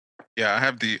Yeah,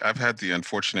 I've had the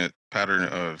unfortunate pattern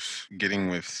of getting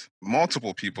with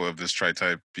multiple people of this tri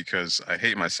type because I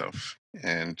hate myself,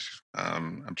 and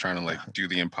I'm trying to like do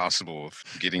the impossible of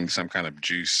getting some kind of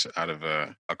juice out of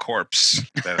a corpse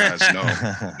that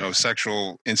has no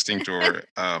sexual instinct or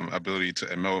ability to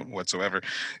emote whatsoever.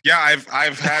 Yeah, I've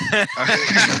had.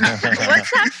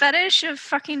 What's that fetish of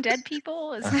fucking dead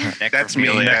people? Is that... That's me.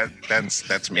 Necrophilia.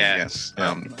 That's me. Yeah. Yes,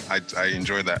 Yeah. I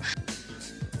enjoy that.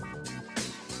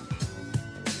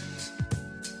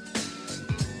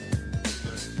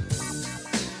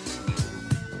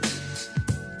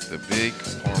 The Big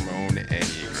Hormone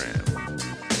Enneagram.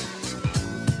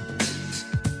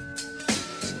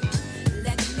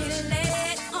 Let me lay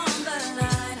it on the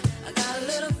line. I got a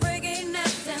little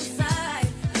freakiness inside.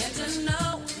 Let you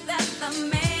know that the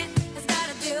man has got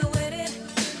to deal with it.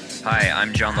 Hi,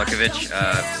 I'm John Lukovich,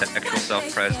 sexual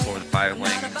self-pres for the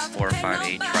 5-wing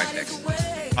 458 trifix.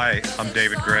 Hi, I'm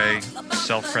David Gray,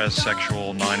 self-pres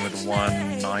sexual 9 with 1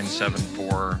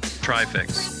 974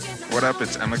 trifix. What up?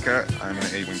 It's Emeka. I'm an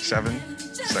 8-wing 7,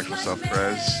 sexual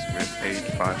self-pres with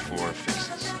 854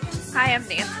 fixes. Hi, I'm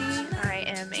Nancy. I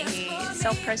am a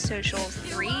self-pres social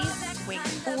 3, wing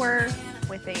 4,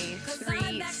 with a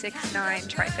 369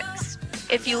 trifix.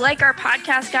 If you like our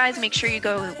podcast, guys, make sure you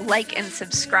go like and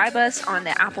subscribe us on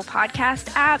the Apple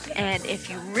Podcast app. And if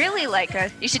you really like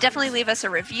us, you should definitely leave us a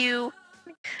review.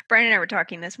 Brian and I were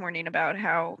talking this morning about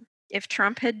how if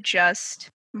Trump had just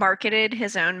marketed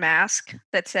his own mask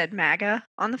that said MAGA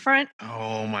on the front,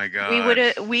 Oh my god.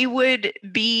 we would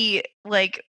be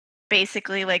like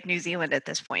basically like New Zealand at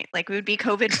this point. Like we would be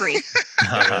COVID free.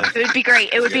 It would be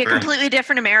great. It would be a completely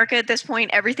different America at this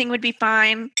point. Everything would be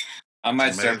fine. I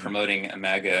might start Amazing. promoting a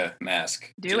MAGA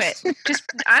mask. Do it. Just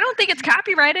I don't think it's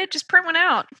copyrighted. Just print one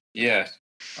out. Yeah.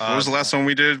 What was the last one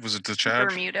we did? Was it the Chad?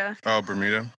 Bermuda. Oh,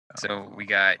 Bermuda. So we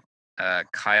got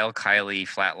Kylie,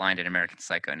 Flatlined, and American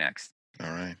Psycho next.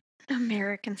 All right.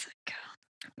 American Psycho.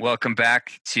 Welcome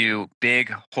back to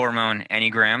Big Hormone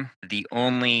Enneagram, the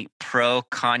only pro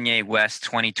Kanye West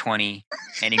 2020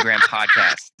 Enneagram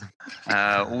podcast.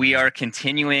 We are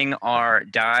continuing our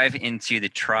dive into the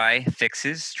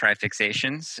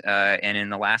trifixations, and in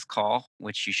the last call,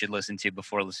 which you should listen to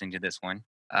before listening to this one,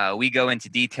 we go into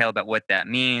detail about what that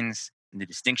means, the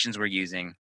distinctions we're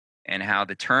using, and how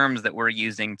the terms that we're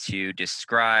using to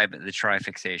describe the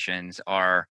trifixations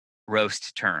are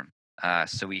roast term.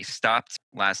 So we stopped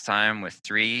last time with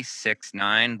 3, 6,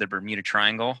 9, the Bermuda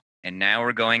Triangle, and now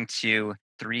we're going to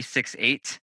 3, 6,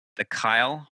 8, the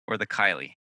Kyle or the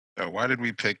Kylie. Why did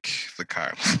we pick the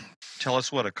Kyle? Tell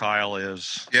us what a Kyle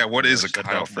is. Yeah, what is a Those that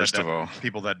Kyle, don't- first that of all?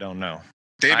 People that don't know.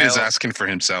 David's Kyle- asking for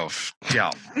himself.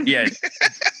 Yeah. Yeah,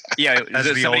 yeah. As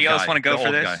Does the somebody old else guy, want to go the for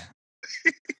old this?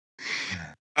 guy.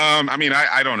 I mean,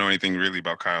 I don't know anything really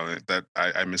about Kyle. That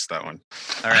I missed that one.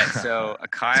 All right, so a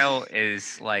Kyle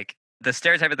is like the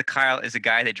stereotype of the Kyle is a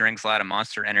guy that drinks a lot of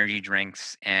Monster Energy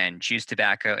drinks and chews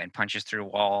tobacco and punches through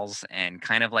walls and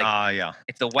kind of like Yeah.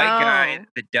 it's the white guy Oh.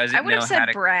 that doesn't I would know have how said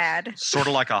to. Brad. Sort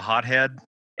of like a hothead.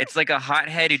 It's like a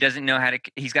hothead who doesn't know how to.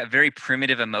 He's got very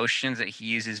primitive emotions that he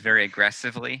uses very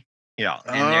aggressively. Yeah.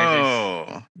 And there's this- Oh,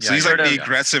 so Yeah, he's like sort the of-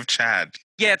 aggressive Chad.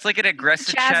 Yeah, it's like an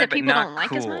aggressive Chaz Chad, that but people not don't like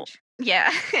cool. as much.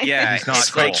 Yeah. Yeah, He's not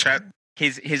it's cool. like Chad.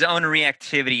 his own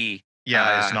reactivity.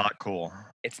 Yeah, it's Uh, not cool.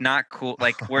 It's not cool.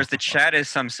 Like whereas the Chad is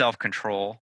some self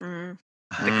control, Mm.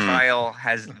 the Mm. Kyle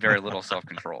has very little self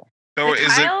control. So The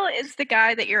is it? Kyle is the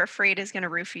guy that you're afraid is going to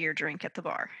roofie your drink at the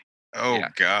bar. Oh Yeah.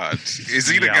 God, is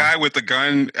he the Yeah. guy with the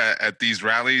gun at these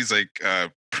rallies? Like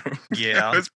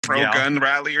Yeah. pro Yeah. gun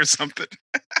rally or something?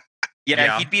 Yeah,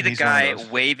 Yeah, he'd be the he's one of guy those.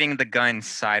 waving the gun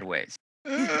sideways.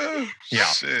 Oh, Yeah.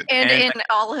 Shit. And And- in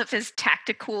all of his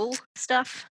tactical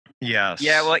stuff. Yes.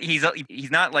 Yeah, well,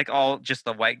 he's not like all just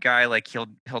the white guy. Like he'll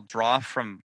draw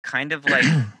from kind of like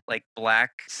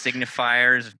black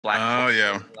signifiers, black. Oh, holes,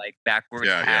 yeah. like backwards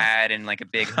Yeah, yeah. hat and like a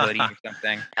big hoodie or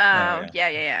something. Oh, yeah.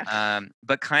 yeah.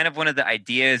 But kind of one of the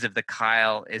ideas of the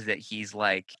Kyle is that he's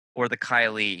like, or the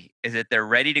Kylie, is that they're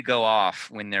ready to go off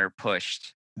when they're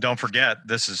pushed. Don't forget,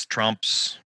 this is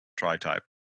Trump's tri-type.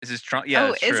 This is Trump. Yeah,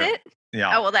 Oh, that's is true. it?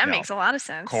 Yeah. Oh, well, that yeah. makes a lot of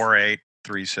sense. Core 8,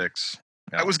 3, 6.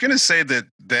 I was gonna say that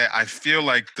I feel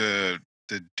like the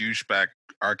douchebag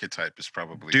archetype is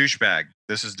probably Douchebag.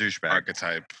 This is douchebag.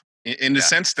 archetype in the Yeah.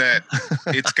 sense that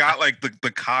it's got like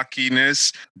the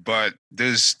cockiness, but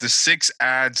there's the 6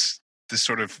 adds this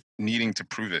sort of needing to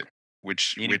prove it,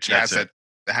 which Needing- has That's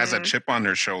that has that Mm. chip on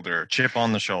their shoulder. Chip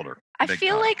on the shoulder. I Big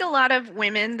feel time. like a lot of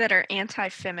women that are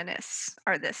anti-feminists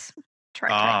are this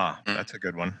tri-type. That's a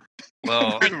good one.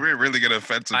 Well, We're really gonna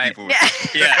offend some I- people.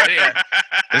 Yeah. yeah.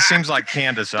 This seems like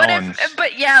Candace But Owens.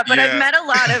 I've Yeah. met a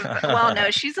lot of. Well,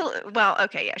 no,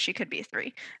 okay, yeah, she could be a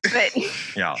 3, but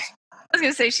Yeah. I was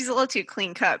gonna say she's a little too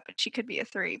clean cut, but she could be a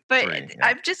 3. But 3, yeah.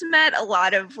 I've just met a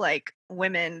lot of like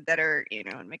women that are, in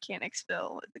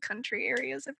Mechanicsville, the country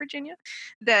areas of Virginia,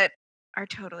 that are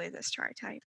totally this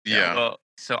tri-type. Yeah. Well,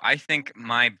 so I think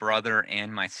my brother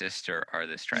and my sister are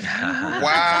this tri.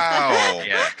 Wow.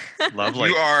 Yeah. Lovely.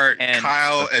 You are And-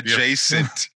 Kyle That's beautiful.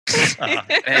 adjacent.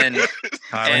 And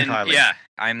Kyle and Kylie. yeah,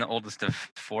 I'm the oldest of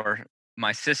 4.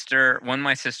 My sister, one of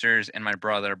my sisters, and my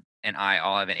brother and I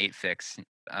all have an 8 fix.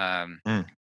 And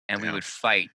we Yeah. would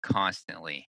fight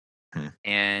constantly. Hmm.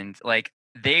 And like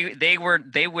they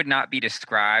would not be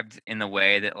described in the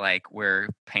way that like we're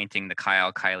painting the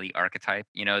Kylie archetype.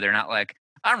 They're not like,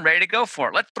 I'm ready to go for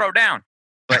it, let's throw down.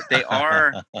 But they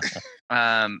are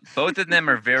both of them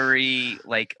are very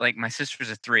like my sister's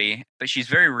a 3, but she's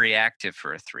very reactive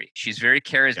for a 3. She's very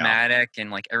charismatic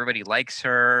and like everybody likes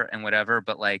her and whatever,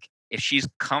 but like if she's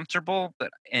comfortable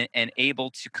and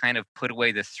able to kind of put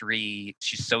away the 3,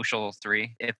 she's social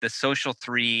 3. If the social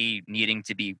 3 needing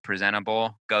to be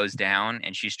presentable goes down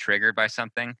and she's triggered by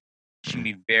something, she can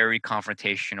be very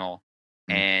confrontational.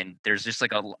 And there's just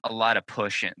like a lot of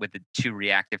push with the 2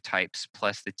 reactive types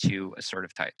plus the 2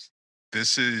 assertive types.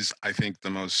 This is, I think, the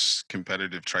most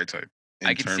competitive tri-type.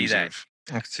 I can see that.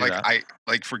 I can see Like that.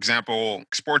 like for example,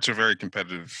 sports are very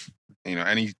competitive.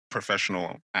 Any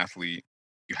professional athlete,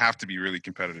 you have to be really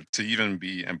competitive to even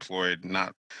be employed.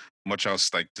 Not much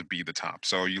else like to be the top.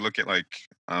 So you look at like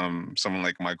someone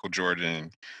like Michael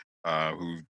Jordan,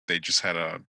 who they just had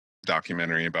a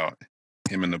documentary about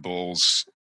him and the Bulls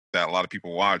that a lot of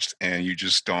people watched, and you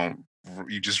just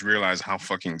realize how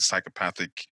fucking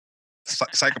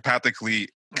psychopathically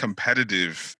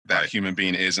competitive that human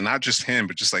being is. And not just him,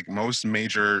 but just like most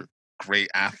major great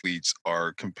athletes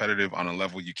are competitive on a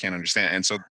level you can't understand. And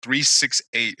so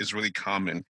 3-6-8 is really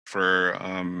common for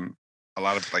a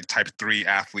lot of like type 3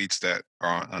 athletes that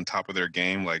are on top of their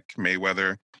game, like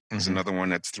Mayweather is another one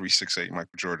that's 3-6-8, Michael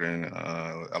Jordan.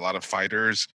 A lot of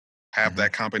fighters have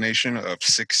that combination of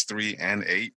 6, 3, and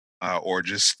 8, or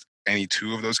just any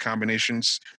 2 of those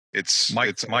combinations. It's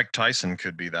Mike Tyson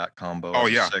could be that combo. Oh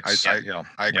of yeah, 6. I yeah.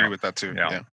 agree with that too.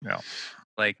 Yeah.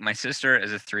 Like my sister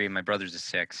is a 3, my brother's a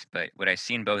 6, but what I've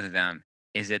seen both of them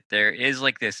is that there is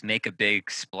like this make a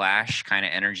big splash kind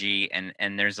of energy,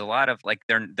 and there's a lot of like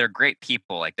they're great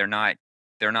people. Like they're not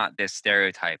this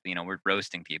stereotype. We're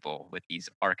roasting people with these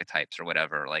archetypes or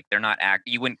whatever. Like they're not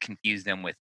you wouldn't confuse them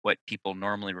with what people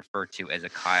normally refer to as a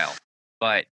Kyle.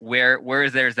 But where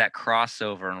there's that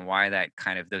crossover and why that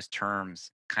kind of those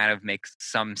terms kind of makes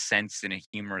some sense in a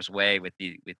humorous way with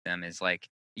them is like,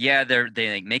 yeah,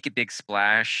 they like make a big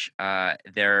splash.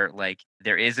 They're like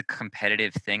there is a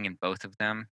competitive thing in both of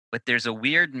them, but there's a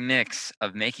weird mix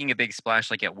of making a big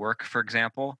splash, like at work, for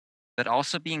example, but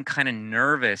also being kind of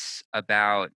nervous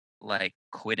about like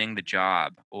quitting the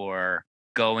job or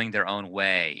going their own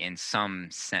way in some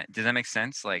sense. Does that make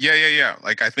sense? Like yeah.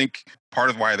 Like I think part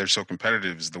of why they're so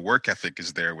competitive is the work ethic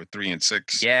is there with 3 and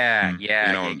 6. yeah.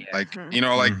 Like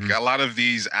Mhm. a lot of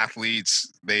these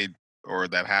athletes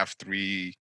that have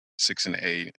 3, 6, and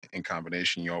 8 in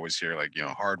combination, you always hear like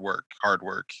hard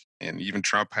work, and even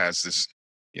Trump has this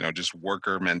just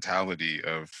worker mentality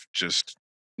of just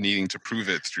needing to prove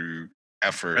it through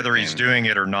effort. Whether he's and- doing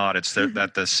it or not, it's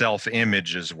that the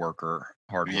self-image is hard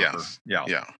worker. Yes. Yeah.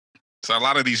 Yeah. So a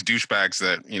lot of these douchebags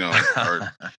that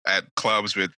are at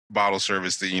clubs with bottle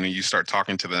service that you start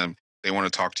talking to them, they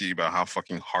want to talk to you about how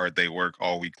fucking hard they work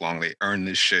all week long. They earn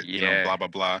this shit, Yeah. blah blah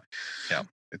blah. Yeah.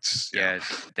 It's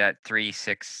That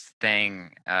 3-6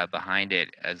 thing behind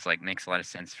it is like makes a lot of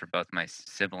sense for both my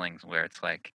siblings, where it's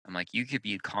like I'm like, you could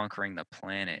be conquering the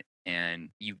planet and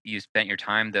you spent your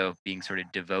time though being sort of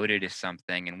devoted to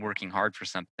something and working hard for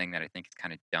something that I think is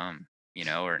kind of dumb,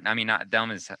 or I mean, not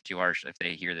dumb is too harsh. If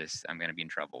they hear this, I'm gonna be in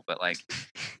trouble, but like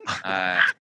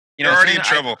you're already in something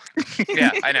trouble.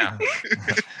 yeah, I know.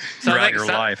 Throughout your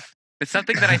life. But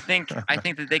something that I think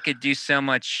that they could do so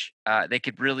much. They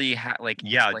could really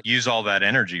Use all that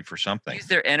energy for something. use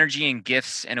their energy and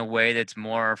gifts in a way that's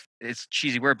more. It's a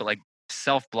cheesy word, but like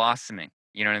self-blossoming.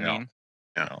 You know what I mean?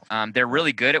 Yeah. They're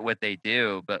really good at what they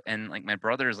do, and like my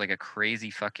brother is like a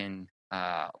crazy fucking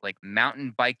like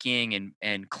mountain biking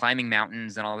and climbing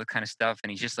mountains and all that kind of stuff, and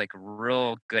he's just like a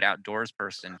real good outdoors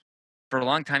person. For a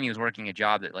long time, he was working a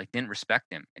job that like didn't respect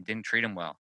him and didn't treat him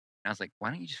well. And I was like, why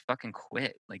don't you just fucking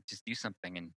quit? Like, just do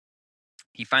something. And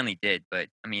he finally did. But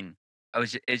I mean,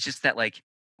 it's just that like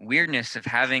weirdness of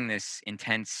having this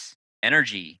intense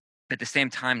energy but at the same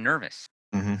time nervous.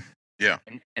 Mm-hmm.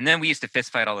 And then we used to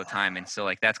fist fight all the time, and so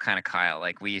like that's kind of Kyle.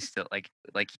 Like we used to like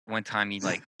one time he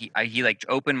like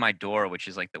opened my door, which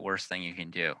is like the worst thing you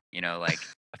can do. You know, like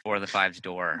before the five's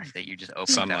door that you just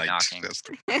open without Sunlight. knocking. That's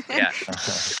Yeah.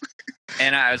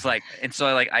 And I was like, and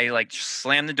so I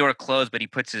slammed the door closed, but he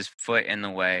puts his foot in the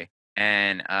way,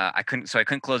 and I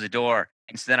couldn't close the door.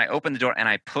 And so then I open the door and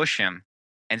I push him,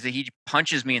 and so he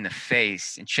punches me in the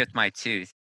face and chipped my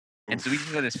tooth. And so we just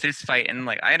had this fist fight, and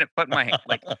like I ended up putting my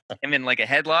like him in like a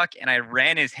headlock, and I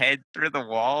ran his head through the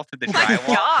wall, through the Oh my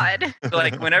drywall. God. So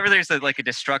like whenever there's like a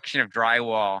destruction of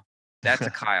drywall, that's a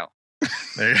Kyle.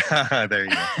 There you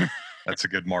go. That's a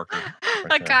good marker. A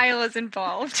there. Kyle is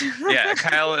involved. Yeah,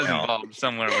 Kyle is Yeah. involved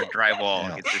somewhere where drywall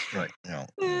Yeah. gets destroyed.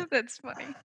 Yeah. That's funny.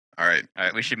 all right. All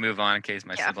right, we should move on in case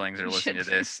my Yeah, siblings are we listening to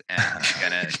should. this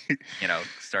and gonna,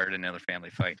 start another family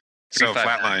fight. So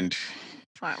 359. flatlined.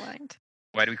 Flatlined.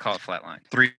 Why do we call it flatline?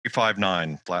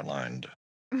 359 flatlined.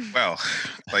 Well,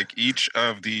 like each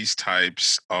of these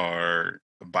types are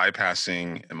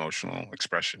bypassing emotional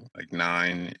expression. Like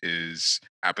 9 is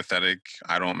apathetic.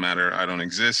 I don't matter. I don't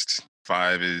exist.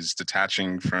 5 is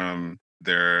detaching from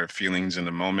their feelings in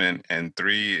the moment, and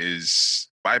 3 is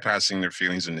bypassing their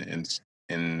feelings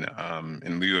in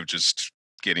lieu of just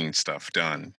getting stuff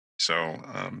done. So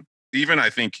even I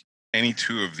think any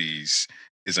two of these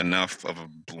is enough of a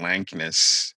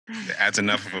blankness. It adds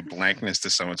enough of a blankness to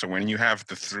someone. So when you have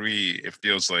the 3, it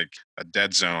feels like a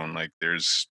dead zone. Like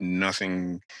there's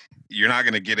nothing. You're not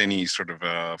going to get any sort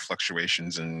of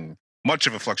fluctuations and much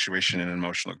of a fluctuation in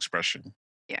emotional expression.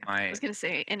 Yeah. I was going to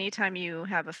say, anytime you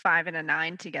have a 5 and a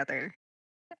 9 together,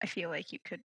 I feel like you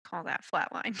could call that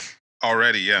flatline.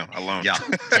 Already, yeah, alone. Yeah.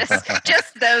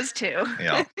 just those two.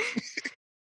 Yeah.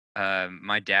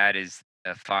 My dad is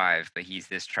a 5, but he's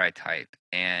this tri-type,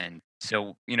 and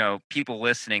so people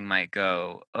listening might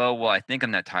go, "Oh, well, I think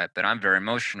I'm that type, but I'm very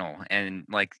emotional." And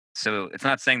like, so it's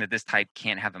not saying that this type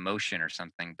can't have emotion or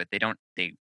something, but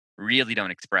they really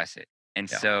don't express it. And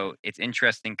Yeah. so it's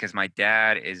interesting because my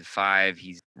dad is 5.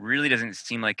 He really doesn't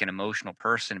seem like an emotional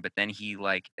person, but then he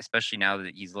like, especially now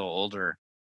that he's a little older,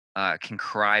 can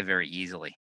cry very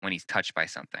easily when he's touched by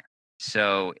something.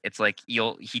 So it's like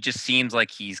he just seems like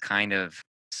he's kind of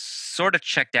sort of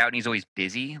checked out, and he's always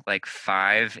busy. Like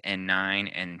 5 and 9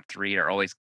 and 3 are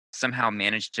always somehow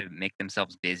managed to make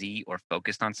themselves busy or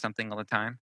focused on something all the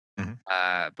time. Mhm.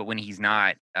 But when he's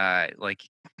not, like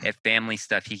at family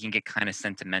stuff, he can get kind of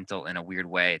sentimental in a weird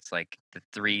way. It's like the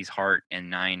 3's heart and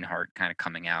 9 heart kind of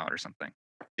coming out or something.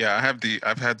 Yeah,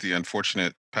 I've had the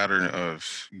unfortunate pattern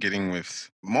of getting with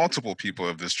multiple people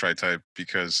of this tri-type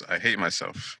because I hate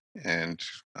myself, and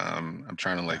I'm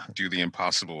trying to like do the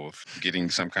impossible of getting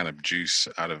some kind of juice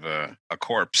out of a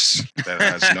corpse that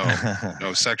has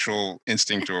no sexual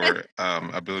instinct or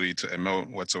ability to emote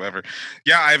whatsoever.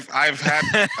 Yeah, I've had.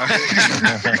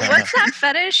 What's that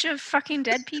fetish of fucking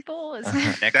dead people? Is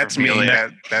that... That's me.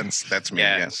 Necrophilia. That's me.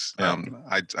 Yeah. Yes. Yeah.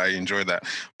 I enjoy that.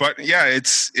 But yeah,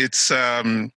 it's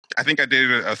I think I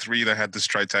dated a 3 that had this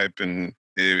tri-type, and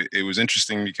it was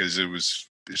interesting because it was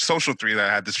a social 3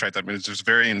 that had this tri-type, and it was just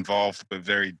very involved but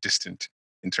very distant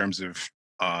in terms of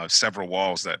several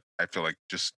walls that I feel like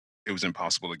just it was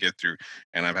impossible to get through.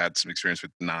 And I've had some experience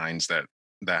with 9s that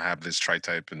have this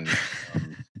tri-type, and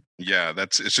yeah,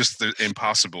 it's just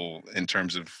impossible in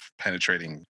terms of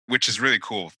penetrating, which is really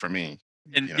cool for me.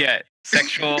 And you know. yeah,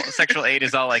 sexual 8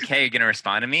 is all like, "Hey, you're gonna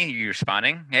respond to me? Are you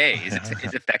responding? Hey, is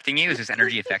it affecting you? Is this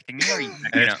energy affecting you? Are you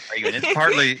in it?"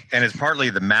 It's partly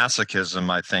the masochism.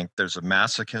 I think there's a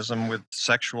masochism with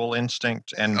sexual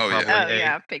instinct, and Oh, yeah. probably Oh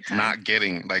yeah, big time. Not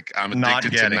getting, like I'm Not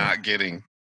addicted to getting. not getting.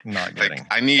 not Like getting.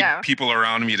 I need Yeah. people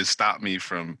around me to stop me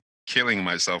from killing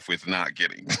myself with not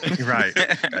getting. Right.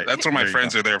 That's what my There you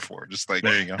friends go. are there for. Just like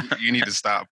There you go. you need to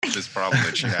stop this problem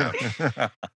that you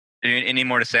have. Any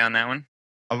more to say on that one?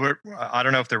 I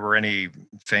don't know if there were any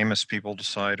famous people to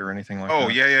cite or anything like that. Oh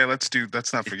yeah. Let's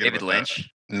not Is forget David about Lynch?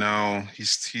 that. No,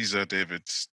 he's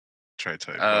David's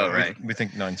tri-type. Oh, We- right. We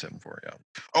think 974. Yeah.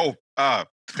 Oh,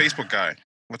 Facebook guy.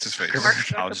 What's his face? Mark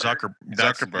Oh, Zuckerberg.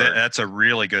 Zuckerberg. That's a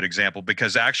really good example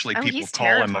because actually Oh, people he's call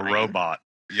him a terrifying. robot.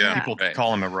 Yeah. People Right.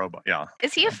 call him a robot. Yeah.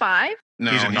 Is he a 5?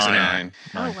 No, He's he's a a 9. 9.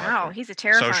 Oh 9, wow, 5. he's a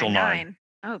terrifying Social 9.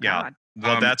 Oh Yeah. god.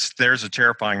 Well, there's a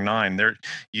terrifying 9. There,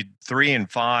 3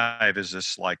 and 5 is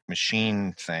this like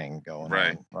machine thing going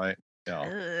Right. on, right? Yeah.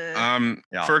 Ugh.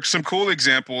 Yeah. For some cool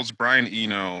examples, Brian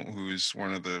Eno, who's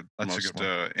one of the That's a most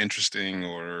good interesting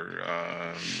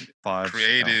or 5.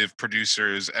 creative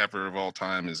producers ever of all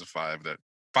time, is a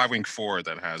 5-wing 4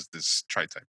 that has this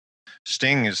tri-type.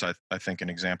 Sting is, I think, an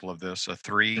example of this. A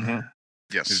 3 Mhm.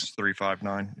 Yes. who's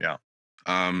 359. Yeah.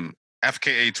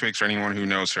 FKA Twigs, for anyone who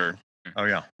knows her, Oh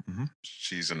yeah. Hmm.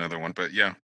 she's another one. But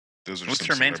yeah, those are What's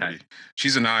some her main celebrity-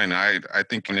 She's a 9. I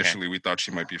think Okay. initially we thought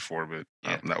she might be 4, but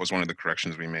Yeah. that was one of the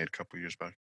corrections we made a couple years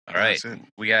back. All right. That's it.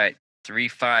 We got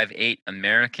 358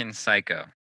 American Psycho.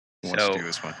 Who wants So to do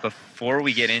this one? before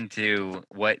we get into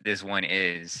what this one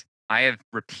is, I have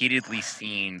repeatedly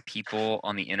seen people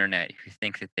on the internet who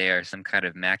think that they are some kind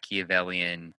of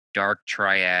Machiavellian dark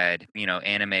triad,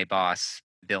 anime boss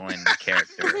villain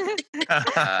character.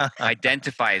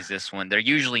 Identify as this one. They're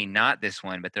usually not this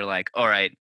one, but they're like, all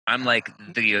right, I'm like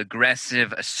the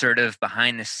aggressive, assertive,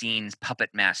 behind the scenes puppet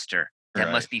master. That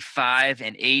Right. must be 5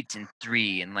 and 8 and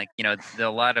 3. And a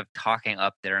lot of talking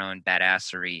up their own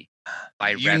badassery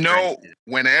by You know, reference.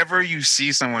 whenever you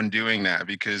see someone doing that,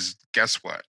 because guess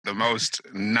what? The most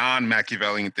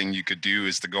non-Machiavellian thing you could do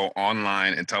is to go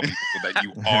online and tell people that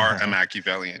you are a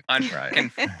Machiavellian. On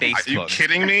Right. fucking Are you Facebook.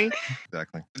 kidding me?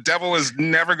 Exactly. The devil is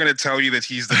never going to tell you that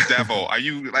he's the devil. Are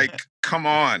you like, come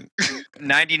on?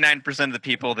 99% of the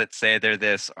people that say they're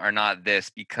this are not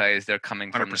this because they're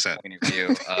coming from the 100%. point of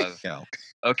view of, Yeah.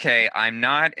 okay, I'm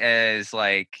not as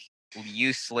like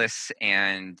useless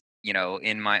and,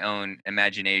 in my own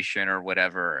imagination or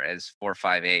whatever as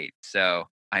 458. So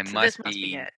I So must this must be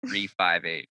be it.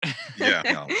 358. Yeah,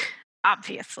 Yeah.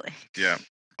 Obviously. yeah.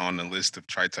 On the list of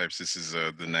tri-types, this is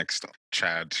the next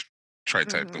Chad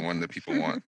tri-type, the one that people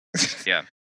want. Yeah.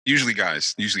 Usually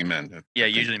guys, usually men. Yeah,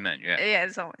 usually men. Yeah. Yeah,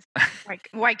 it's always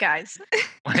white guys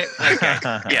Okay.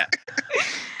 Yeah.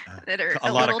 that are A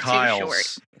a, lot little of too short.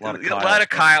 Kyles. A lot of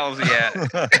Kyles. Yeah.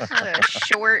 A lot of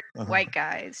short Uh-huh. white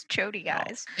guys, chody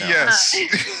guys. Yes.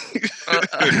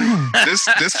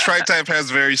 this tri-type has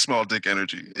very small dick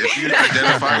energy. If you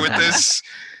identify with this,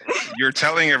 you're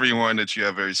telling everyone that you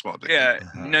have very small dick. Yeah.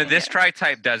 Uh-huh. No, this Yeah.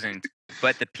 tri-type doesn't.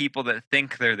 But the people that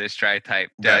think they're this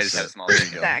tri-type Yes. does have small There dick.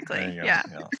 you go. Exactly, There you go. yeah.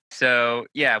 So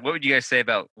yeah, what would you guys say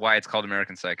about why it's called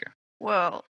American Psycho?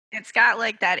 Well, it's got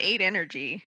like that 8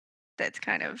 energy that's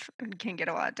kind of can get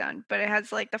a lot done, but it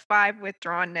has like the 5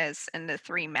 withdrawnness and the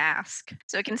 3 mask.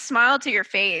 So it can smile to your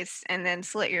face and then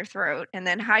slit your throat and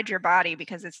then hide your body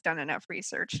because it's done enough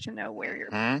research to know where your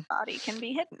Hmm? body can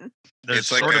be hidden. There's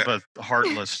It's like sort of a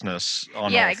heartlessness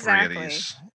on Yeah, all exactly. three of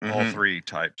these. All Mhm. three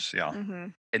types. Yeah. Hmm.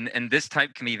 And this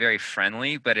type can be very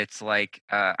friendly, but it's like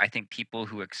I think people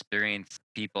who experience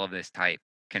people of this type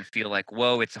can feel like,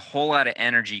 whoa, it's a whole lot of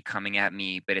energy coming at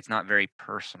me, but it's not very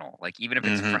personal. Like even if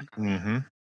it's Mhm.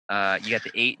 Mm-hmm. you got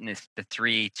the 8 and the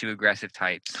 3, 2 aggressive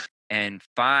types, and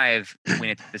 5 when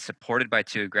it's supported by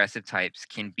 2 aggressive types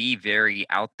can be very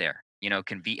out there.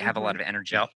 Can be have a lot of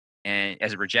energy. Yep. And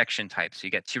as a rejection type, so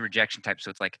you got 2 rejection types,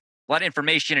 so it's like a lot of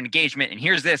information and engagement, and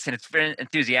here's this, and it's very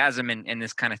enthusiasm and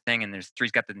this kind of thing. And there's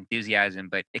 3's got the enthusiasm,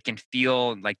 but it can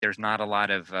feel like there's not a lot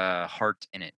of heart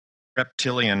in it.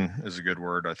 Reptilian is a good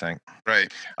word, I think.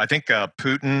 Right. I think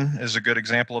Putin is a good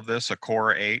example of this. A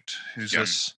core 8, who's Yeah.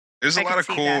 this? There's a I lot can of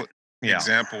see cool that. Yeah.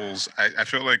 examples. I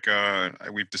feel like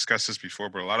we've discussed this before,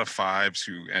 but a lot of 5s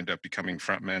who end up becoming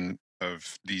frontmen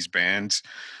of these bands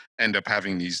end up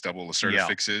having these double assertive Yeah.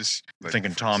 fixes.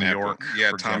 Thinking for Tom York,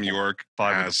 Yeah, for Tom example. York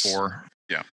 5 of has the 4.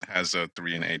 Yeah, has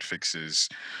 3 and 8 fixes.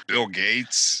 Bill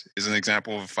Gates is an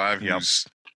example of 5 Yep. who's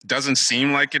doesn't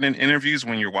seem like it in interviews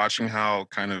when you're watching how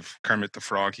kind of Kermit the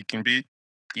Frog he can be.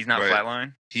 He's not But-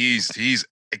 flatline. He's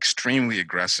extremely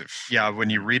aggressive. Yeah,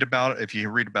 when you read about it, if you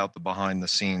read about the behind the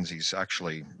scenes, he's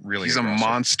actually really He's a aggressive.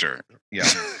 monster. Yeah.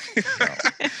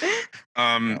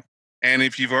 Yeah. And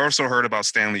if you've also heard about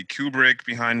Stanley Kubrick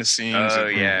behind the scenes, Oh,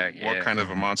 and yeah, what yeah. kind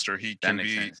of a monster he That can makes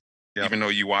be, sense. Yep. even though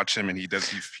you watch him and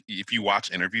if you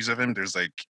watch interviews of him, there's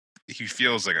like he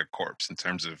feels like a corpse in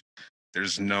terms of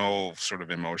there's no sort of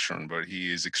emotion, but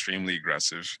he is extremely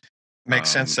aggressive. Makes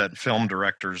sense that film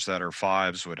directors that are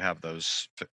 5s would have those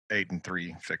 8 and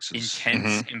 3 fixes.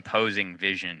 Intense, imposing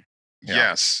vision. Yeah.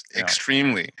 Yes, Yeah.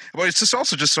 extremely. But it's just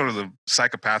also just sort of the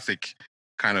psychopathic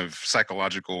kind of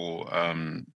psychological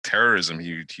terrorism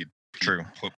he True.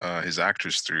 put his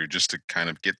actors through just to kind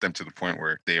of get them to the point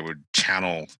where they would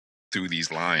channel through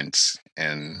these lines.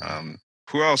 And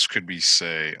who else could we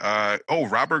say?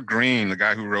 Robert Greene, the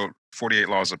guy who wrote 48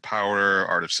 Laws of Power,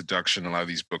 Art of Seduction, a lot of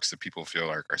these books that people feel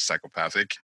are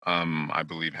psychopathic, I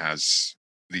believe has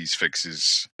these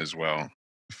fixes as well.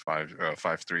 5,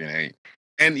 3, and 8.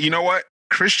 And you know what?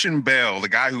 Christian Bale, the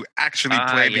guy who actually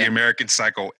played the yeah. American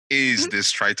Psycho, is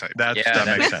this tri-type. That Yeah,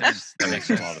 makes that sense. That makes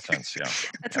makes a lot of sense. Yeah.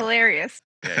 That's hilarious.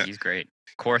 Yeah, he's great.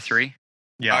 Core 3.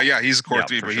 Yeah, he's a core Yeah,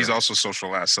 3, for but he's sure. also social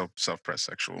last, self-pressed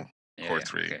sexual. Yeah, Core yeah,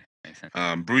 3. Okay. Makes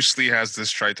sense. Bruce Lee has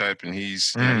this tri-type, and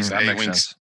he's That eight makes wings,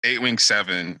 sense. 8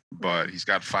 7, but he's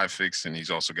got 5 fix, and he's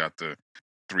also got the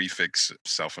 3 fix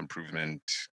self-improvement,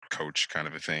 coach kind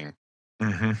of a thing.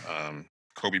 Hmm.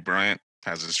 Kobe Bryant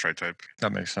has this tri-type.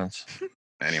 That makes sense.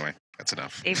 Anyway, that's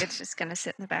enough. David's just gonna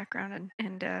sit in the background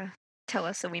and tell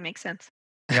us so we make sense.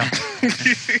 Yeah,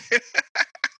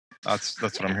 that's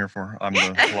what I'm here for. I'm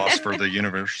the philosopher of the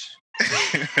universe.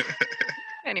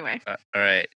 Anyway, All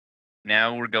right.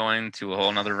 Now we're going to a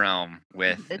whole nother realm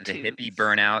with The the hippie twos.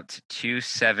 burnout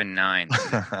 279.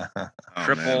 Oh,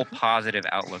 Triple man. positive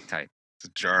outlook type. It's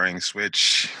a jarring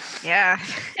switch. yeah.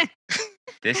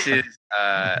 This is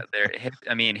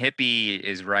hippie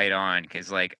is right on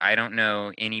because like I don't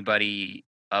know anybody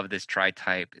of this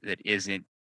tri-type that isn't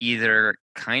either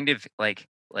kind of like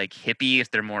hippie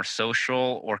if they're more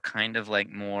social or kind of like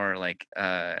more like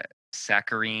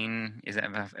saccharine.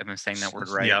 Am I saying that word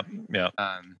right? Yeah.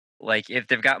 Like if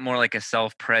they've got more like a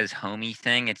self-pres homey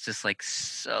thing, it's just like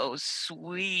so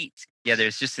sweet. Yeah,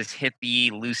 there's just this hippie,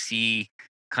 loosey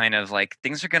kind of like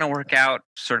things are gonna work out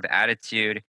sort of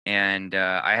attitude. And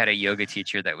I had a yoga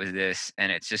teacher that was this,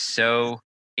 and it's just so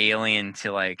alien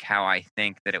to like how I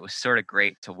think that it was sort of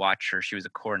great to watch her. She was a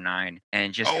core 9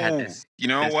 and just had Oh, this. you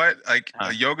know this- what? Like Huh.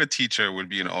 a yoga teacher would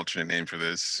be an alternate name for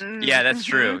this. Yeah, that's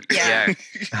true. Mhm. Yeah.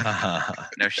 Yeah.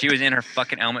 No, she was in her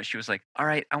fucking element. She was like, "All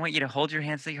right, I want you to hold your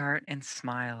hands to your heart and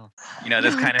smile." You know,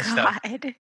 this Oh, kind of stuff.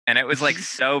 God. And it was like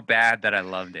so bad that I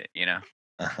loved it. You know.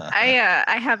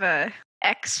 I have a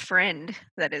ex friend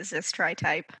that is this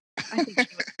tri-type. I think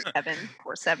she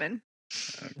was 7.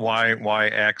 Why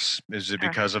X? Is it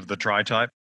because of the tri-type?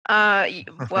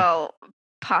 Well,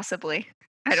 possibly.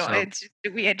 I don't. So- It's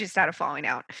we had just had a falling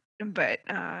out, but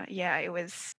yeah, it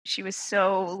was. She was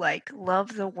so like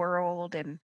love the world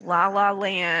and La La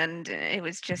Land. It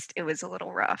was a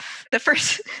little rough. The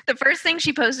first thing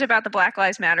she posted about the Black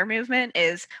Lives Matter movement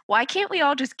is why can't we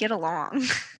all just get along?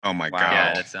 Oh my Wow. god.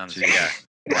 Yeah, that sounds. Jeez. Yeah.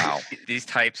 Wow. These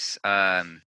types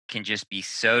can just be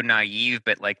so naive,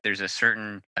 but like there's a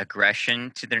certain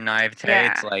aggression to their naivete.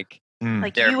 Yeah. It's like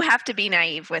Like They're- you have to be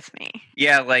naive with me.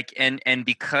 yeah, like and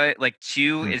because like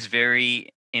 2 Hmm. is very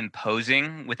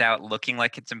imposing without looking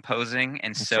like it's imposing,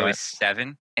 and That's so right. is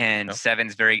 7. And Yep.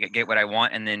 7's very get what I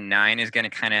want, and then 9 is going to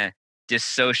kind of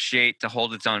dissociate to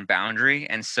hold its own boundary.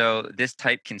 And so this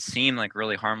type can seem like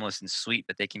really harmless and sweet,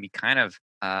 but they can be kind of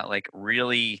like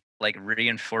really like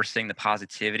reinforcing the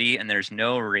positivity, and there's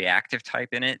no reactive type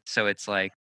in it, so it's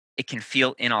like it can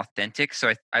feel inauthentic.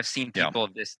 So I've seen Yeah. people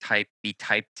of this type be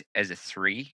typed as a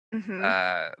 3,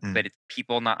 Mhm. but it's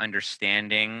people not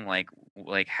understanding like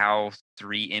how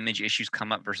 3 image issues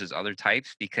come up versus other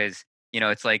types, because you know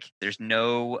it's like there's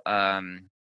no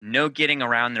getting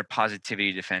around their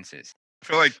positivity defenses. I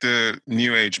feel like the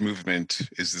new age movement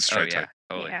is this Oh tri-type. yeah,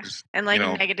 totally. Yeah. 'Cause, And like you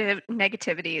know,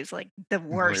 negativity is like the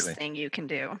worst Completely. thing you can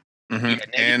do. mhm. Yeah,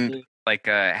 And negative, like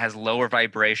has lower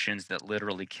vibrations that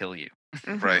literally kill you.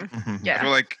 right. Mhm. I Yeah.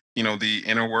 feel like, you know, the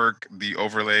inner work, the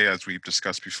overlay, as we've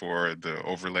discussed before, the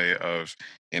overlay of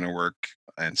inner work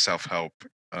and self-help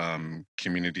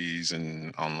communities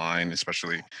and online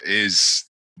especially is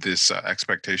this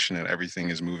expectation that everything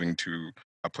is moving to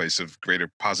a place of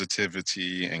greater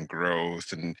positivity and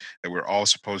growth, and that we're all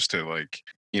supposed to like,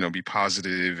 you know, be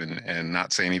positive and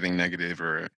not say anything negative,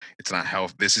 or it's not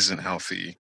health. This isn't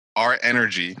healthy. Our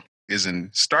energy is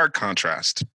in stark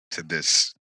contrast to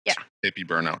this Yeah. hippie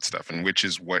burnout stuff, and which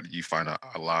is what you find a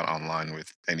lot online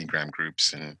with Enneagram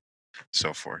groups and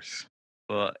so forth.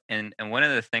 Well, and one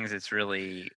of the things that's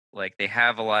really like they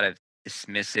have a lot of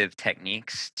dismissive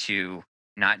techniques to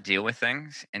not deal with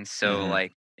things, and so Mhm.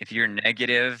 like if you're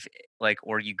negative, like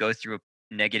or you go through a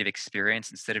negative experience,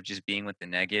 instead of just being with the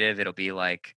negative, it'll be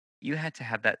like you had to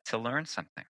have that to learn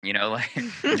something, you know, like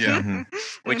Yeah. Mhm.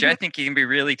 which I think can be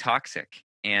really toxic.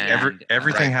 And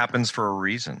Everything Right. happens for a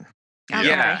reason. God,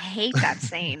 Yeah. I hate that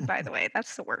saying, by the way.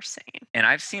 That's the worst saying. And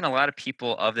I've seen a lot of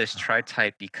people of this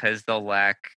tri-type because they'll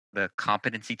lack the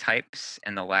competency types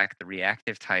and they'll lack the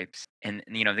reactive types. And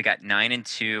you know, they got 9 and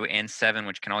 2 and 7,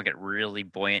 which can all get really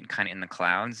buoyant kind of in the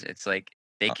clouds. It's like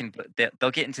they'll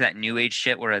get into that new age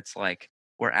shit where it's like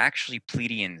we're actually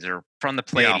Pleiadians or from the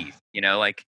Pleiades, you know,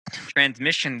 like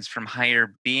transmissions from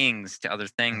higher beings to other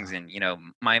things. And you know,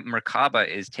 my Merkaba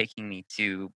is taking me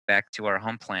back to our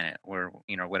home planet or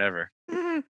you know, whatever.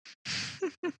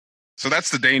 So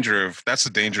that's the danger of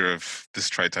this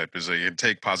tri-type, is that you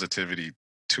take positivity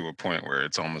to a point where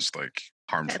it's almost like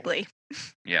harmful. Deadly.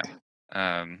 Yeah.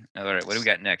 All right, what do we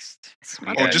got next?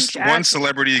 Smoking Oh, got- just Jack. one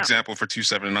celebrity Oh. example for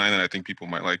 279 that I think people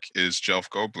might like is Jelf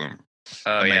Goldblum.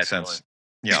 Oh That yeah, makes sense.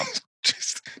 Yeah.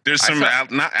 Just there's I some saw-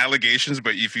 not allegations,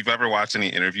 but if you've ever watched any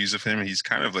interviews of him, he's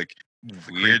kind of like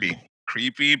weird,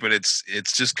 creepy, but it's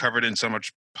just covered in so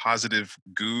much positive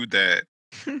goo that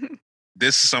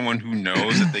this is someone who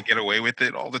knows that they get away with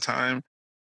it all the time.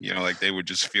 You know, like they would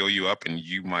just feel you up, and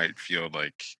you might feel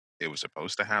like it was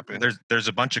supposed to happen. There's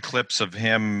a bunch of clips of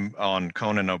him on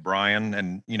Conan O'Brien,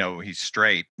 and he's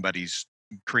straight, but he's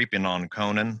creeping on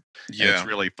Conan. And it's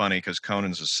really funny because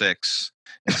Conan's a 6,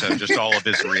 and so just all of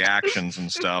his reactions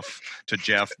and stuff to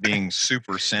Jeff being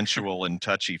super sensual and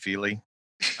touchy feely.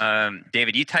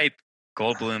 David, you type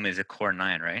Goldblum is a core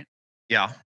 9, right?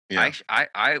 Yeah. Yeah.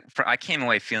 I came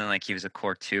away feeling like he was a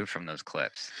core 2 from those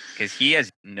clips because he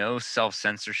has no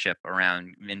self-censorship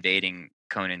around invading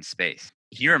Conan's space.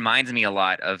 He reminds me a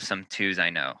lot of some 2s I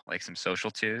know, like some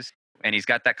social 2s. And he's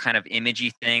got that kind of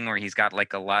imagey thing where he's got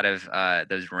like a lot of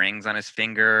those rings on his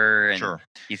finger. And Sure.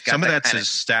 he's got Some of that that's kinda- his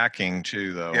stacking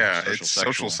too, though. Yeah, it's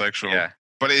social sexual. Yeah.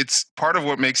 But it's part of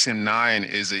what makes him 9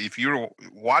 is that if you're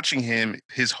watching him,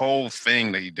 his whole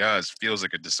thing that he does feels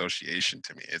like a dissociation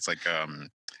to me. It's like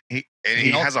he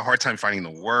has a hard time finding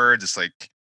the words. It's like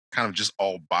kind of just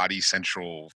all body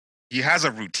central. He has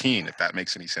a routine, if that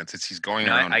makes any sense. He's going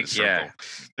around in a circle.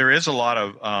 There is a lot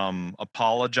of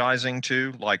apologizing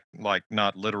too, like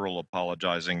not literal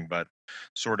apologizing, but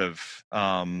sort of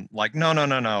like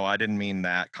no, I didn't mean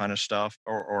that kind of stuff,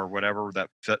 or whatever.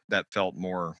 That felt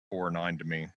more 4 or 9 to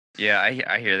me. Yeah,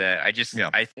 I hear that.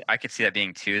 I could see that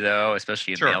being 2 though,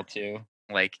 especially a male 2.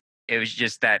 Like it was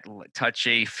just that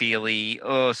touchy feely,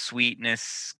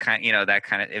 sweetness kind, that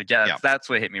kind of. That's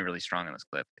what hit me really strong in this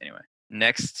clip. Anyway,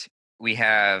 next we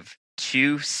have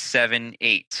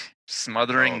 278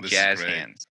 smothering jazz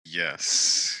hands.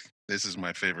 Yes, this is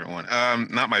my favorite one.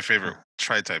 Not my favorite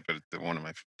tri-type, but one of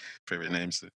my favorite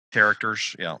names.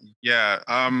 Characters, yeah.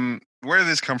 Where did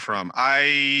this come from?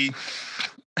 I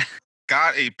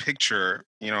got a picture.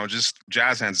 Just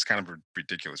jazz hands is kind of a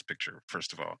ridiculous picture,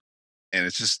 first of all, and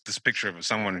it's just this picture of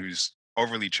someone who's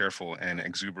overly cheerful and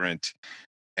exuberant,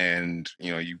 and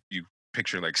you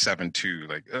picture like 7'2",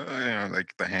 like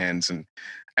like the hands, and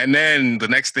then the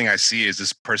next thing I see is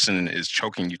this person is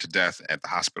choking you to death at the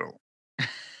hospital,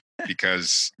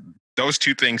 because those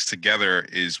two things together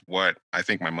is what I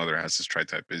think my mother has. This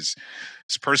tri-type is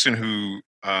this person who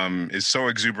is so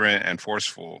exuberant and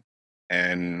forceful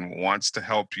and wants to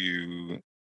help you,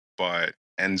 but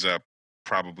ends up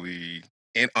probably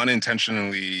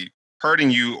unintentionally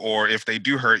hurting you, or if they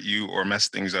do hurt you or mess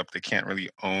things up, they can't really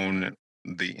own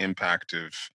the impact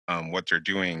of what they're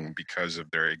doing because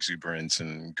of their exuberance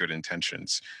and good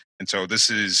intentions. And so this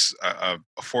is a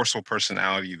forceful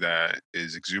personality that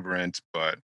is exuberant,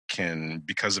 but can,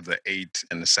 because of the 8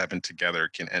 and the 7 together,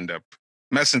 can end up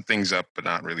messing things up, but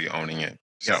not really owning it.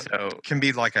 So can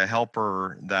be like a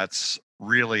helper that's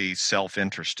really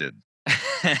self-interested.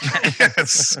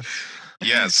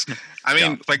 Yes. I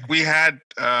mean, like we had,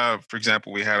 for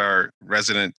example, we had our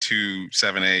resident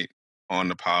 278 on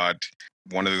the pod.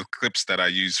 One of the clips that I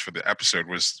used for the episode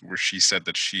was where she said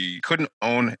that she couldn't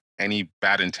own any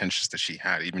bad intentions that she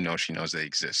had, even though she knows they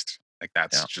exist. Like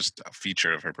that's just a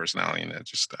feature of her personality, and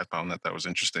I found that was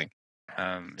interesting.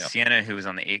 Sienna, who was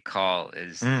on the 8 call,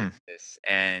 is this,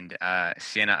 and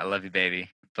Sienna, I love you, baby.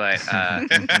 But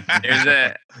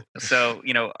so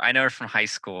I know her from high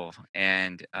school,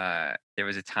 and there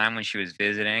was a time when she was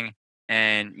visiting,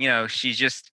 and she's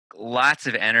just lots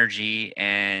of energy,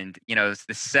 and it's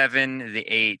the 7, the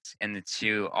 8, and the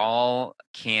 2 all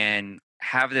can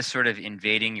have this sort of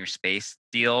invading your space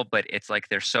deal, but it's like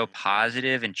they're so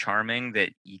positive and charming that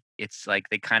it's like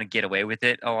they kind of get away with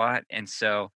it a lot. And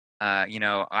so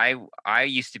I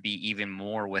used to be even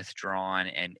more withdrawn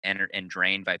and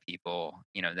drained by people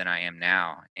than I am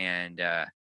now. And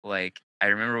like I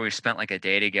remember we spent like a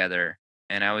day together,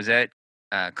 and I was at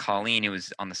Colleen, who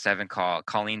was on the 7 call,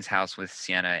 Colleen's house with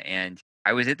Sienna, and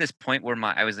I was at this point where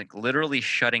I was like literally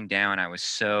shutting down. I was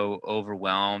so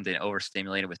overwhelmed and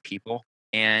overstimulated with people.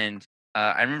 And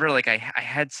I remember like I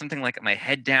had something like my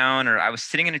head down, or I was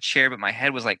sitting in a chair, but my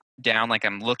head was like down, like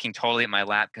I'm looking totally at my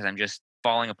lap because I'm just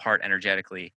falling apart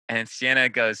energetically. And then Sienna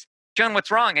goes, "John,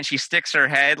 what's wrong?" And she sticks her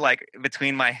head like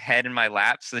between my head and my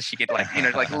lap so that she could like,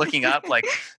 like looking up, like,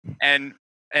 and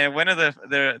one of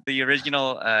the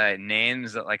original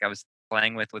names that like I was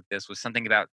playing with this was something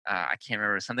about I can't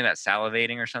remember, something about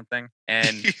salivating or something.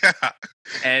 And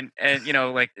and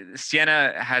like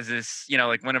Sienna has this,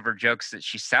 like one of her jokes that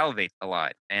she salivates a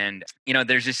lot. And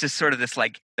there's just this sort of this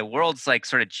like the world's like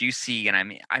sort of juicy, and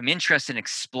I'm interested in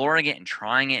exploring it and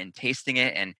trying it and tasting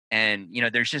it, and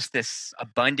there's just this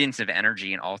abundance of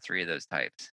energy in all 3 of those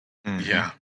types. Mm-hmm.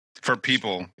 Yeah, for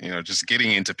people, just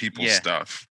getting into people's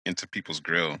stuff, into people's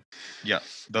grill. Yeah,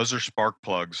 those are spark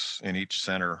plugs in each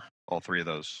center. All 3 of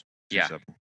those. Yeah.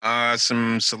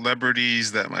 Some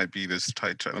celebrities that might be this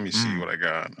tight. Let me see what I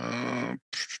got.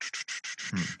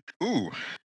 Ooh,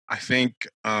 I think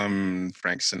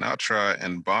Frank Sinatra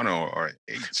and Bono are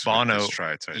 8s. Bono, with this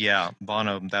tri-type. yeah,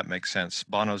 Bono, that makes sense.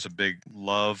 Bono's a big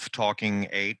love talking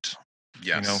 8.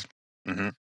 Yes.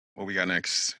 What we got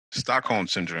next? Stockholm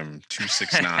Syndrome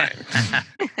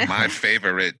 269. My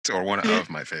favorite, or one of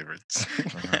my favorites.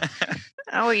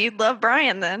 Oh, you'd love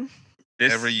Brian then.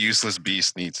 Every useless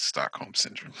beast needs Stockholm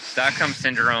Syndrome. Stockholm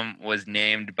Syndrome was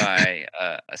named by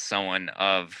someone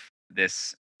of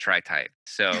this tri-type.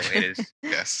 So it is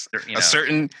Yes. you know, A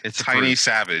certain It's tiny approved.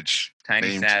 savage. Tiny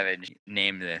named- Savage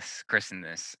named this, christened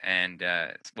this. And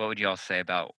what would you all say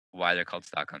about why they're called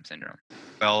Stockholm Syndrome?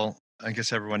 Well, I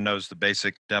guess everyone knows the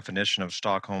basic definition of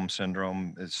Stockholm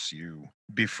Syndrome is you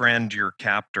befriend your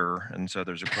captor. And so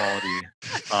there's a quality,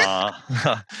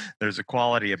 there's a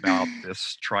quality about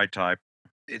this tri-type.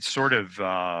 It's sort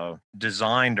of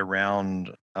designed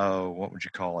around, what would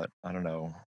you call it? I don't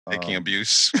know. Taking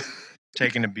abuse.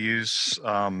 Taking abuse,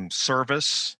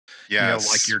 service.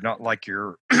 Yes. You're not,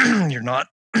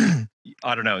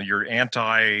 I don't know, you're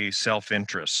anti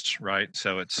self-interest, right?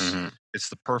 So it's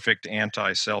the perfect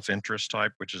anti self-interest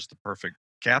type, which is the perfect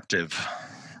captive,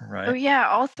 right? Oh yeah,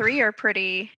 all 3 are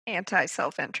pretty anti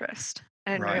self-interest.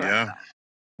 I didn't Right, realize yeah. that.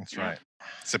 That's right.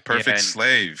 It's a perfect and-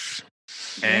 slave.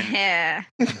 And Yeah.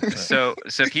 so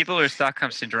people with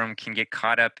Stockholm Syndrome can get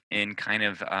caught up in kind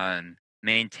of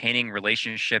maintaining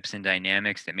relationships and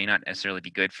dynamics that may not necessarily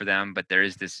be good for them, but there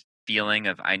is this feeling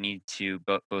of I need to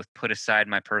both put aside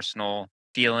my personal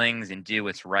feelings and do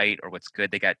what's right or what's good.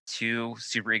 They got 2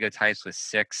 super ego types with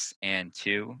 6 and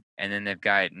 2, and then they've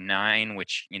got 9,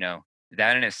 which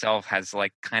that in itself has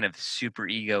like kind of super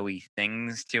ego-y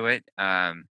things to it,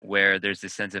 where there's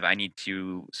this sense of I need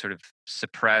to sort of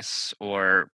suppress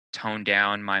or tone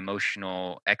down my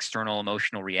external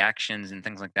emotional reactions and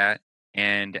things like that.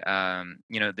 And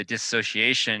the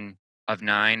dissociation of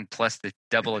 9 plus the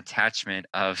double attachment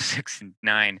of 6 and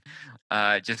 9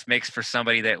 just makes for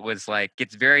somebody that was like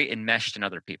gets very enmeshed in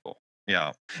other people.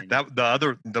 Yeah. And- That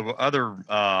the other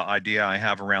idea I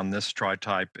have around this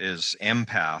tri-type is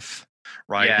empath,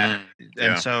 right? Yeah.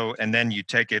 And then you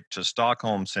take it to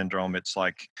Stockholm Syndrome. It's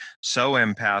like so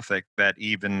empathic that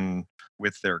even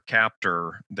with their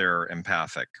captor, they're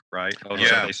empathic, right? Totally. And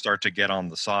so Yeah. they start to get on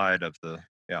the side of the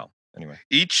Anyway,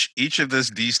 Each of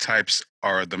these types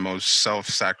are the most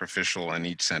self-sacrificial in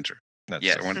each center. that's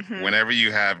Yes. Mhm. Whenever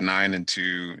you have 9 and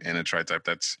 2 in a tri-type,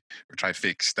 or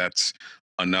trifix, that's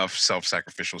enough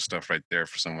self-sacrificial stuff right there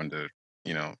for someone to,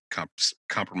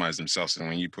 compromise themselves. And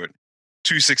when you put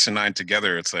 2, 6, and 9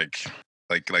 together, it's like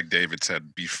David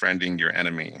said, befriending your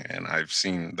enemy. And I've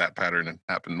seen that pattern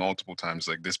happen multiple times.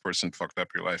 Like this person fucked up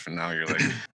your life, and now you're like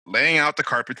laying out the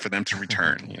carpet for them to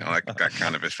return. Like that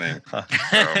kind of a thing.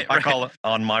 I call it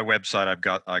on my website.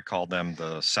 I call them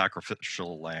the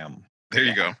sacrificial lamb. There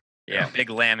you go. Yeah, big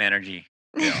lamb energy.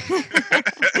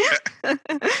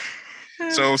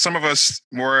 So some of us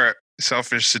more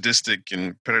selfish, sadistic,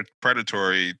 and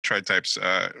predatory tri-types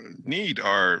need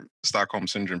our Stockholm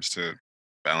syndromes to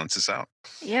balance this out.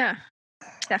 Yeah,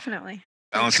 definitely.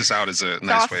 Balance this out is a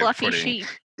nice Soft, way of fluffy sheep.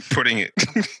 putting it.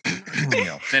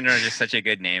 Syndrome is just such a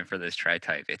good name for this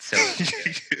tri-type. It's so.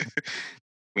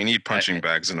 We need punching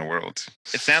bags in the world.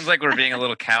 It sounds like we're being a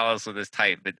little callous with this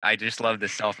type, but I just love the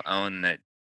self-own that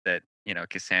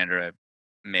Cassandra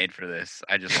made for this.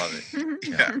 I just love it.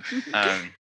 Yeah.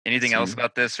 Anything else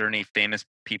about this, or any famous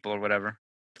people or whatever?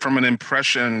 From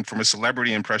a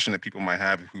celebrity impression that people might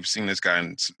have who've seen this guy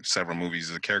in several movies,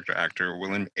 as a character actor,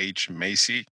 William H.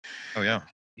 Macy. Oh yeah.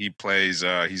 He plays,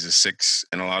 he's a 6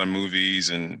 in a lot of movies,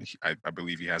 and I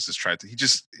believe he has this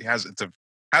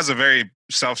has a very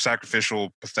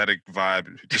self-sacrificial, pathetic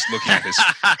vibe. Just looking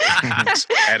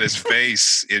at his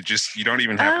face, you don't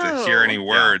even have to hear any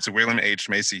words. William H.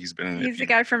 Macy, he's the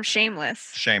guy from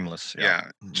Shameless. Shameless. Yeah,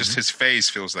 just his face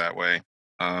feels that way.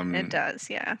 It does,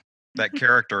 yeah. That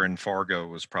character in Fargo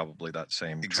was probably that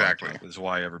same. Exactly. tri-type, is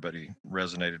why everybody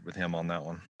resonated with him on that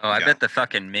one. Oh, I Yeah. bet the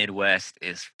fucking Midwest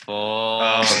is full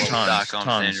of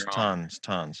Stockholm Syndrome.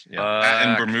 Tons. Yeah.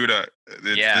 And Fuck. Bermuda.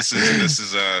 Yeah. This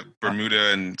is a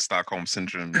Bermuda and Stockholm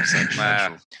syndrome.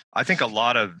 Wow. I think a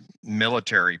lot of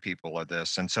military people are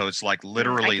this, and so it's like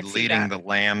literally could see leading that. the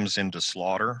lambs into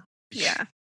slaughter. Yeah.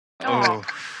 Oh,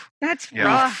 That's Yeah.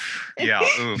 rough. yeah,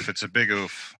 oof! It's a big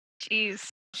oof. Jeez.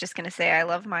 I was just going to say, I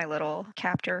love my little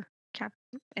cap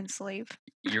and slave.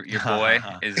 Your boy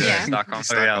is Yeah. Stockholm.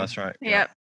 Oh yeah, that's right. Yeah.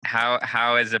 Yep.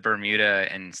 How is a Bermuda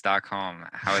and Stockholm?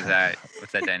 How is that?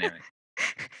 What's that dynamic?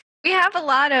 We have a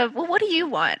lot of, well, what do you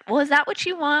want? Well, is that what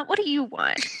you want? What do you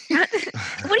want? What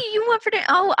do you want for dinner?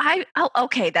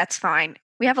 Okay, that's fine.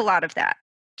 We have a lot of that.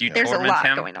 Do you There's a torment lot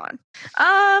him? going on.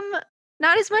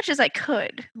 Not as much as I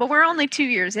could, but we're only 2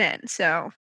 years in,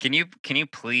 so. Can you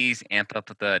please amp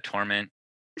up the torment?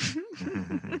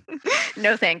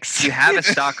 No thanks. You have a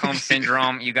Stockholm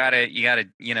syndrome. You gotta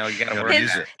work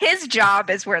his, that. his job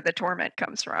is where the torment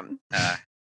comes from.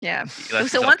 Yeah.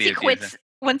 Let's So just once be he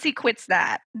a quits,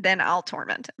 that, then I'll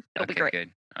torment him. It'll be Okay, great.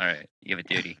 good. All right, you have a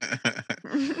duty.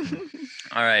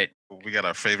 All right. We got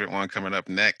our favorite one coming up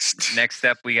next. Next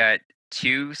up, we got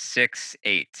 2, 6,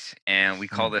 8, and we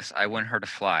call this "I Want Her to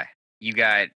Fly." You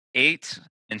got 8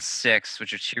 and 6,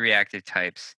 which are 2 reactive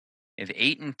types. You have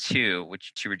 8 and 2, which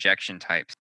are 2 rejection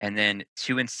types, and then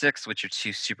 2 and 6, which are 2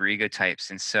 superego types.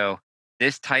 And so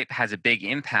this type has a big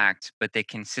impact, but they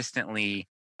consistently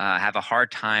have a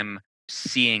hard time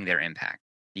seeing their impact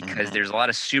because there's a lot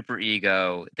of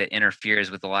superego that interferes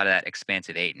with a lot of that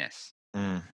expansive 8-ness.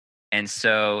 And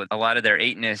so a lot of their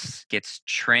 8-ness gets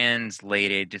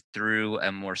translated through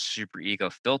a more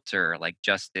superego filter like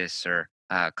justice or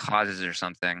causes or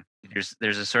something.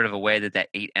 There's a sort of a way that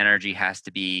 8 energy has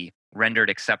to be rendered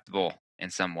acceptable in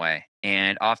some way,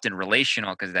 and often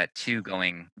relational, because that 2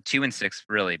 and 6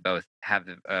 really both have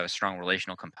a strong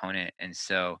relational component. And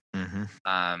so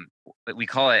but we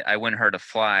call it "I Want Her to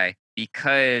Fly"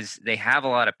 because they have a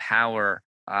lot of power,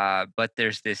 but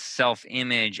there's this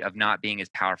self-image of not being as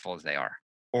powerful as they are,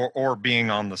 or being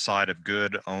on the side of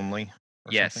good only.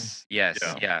 Yes, yeah.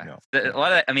 Yeah. A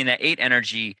lot of that 8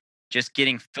 energy just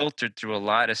getting filtered through a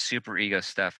lot of superego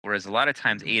stuff, whereas a lot of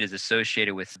times 8 is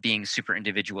associated with being super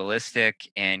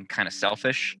individualistic and kind of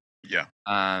selfish. Yeah.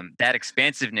 That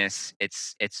expansiveness,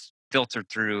 it's filtered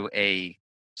through a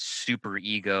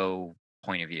superego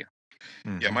point of view.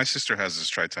 Yeah, my sister has this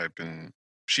tri-type, and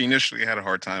she initially had a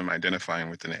hard time identifying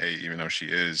with an 8, even though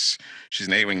she's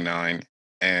an 8-wing 9,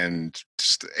 and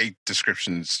just 8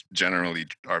 descriptions generally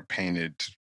are painted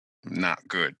not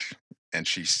good. And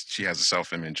she has a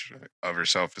self-image of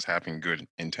herself as having good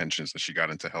intentions, and she got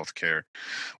into healthcare.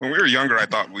 When we were younger, I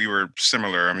thought we were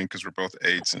similar. I mean, because we're both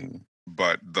 8s,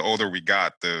 but the older we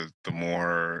got, the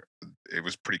more it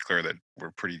was pretty clear that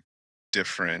we're pretty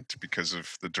different because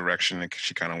of the direction that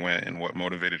she kind of went and what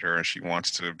motivated her. And she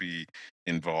wants to be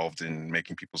involved in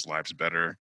making people's lives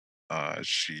better.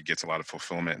 She gets a lot of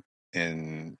fulfillment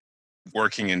in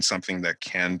working in something that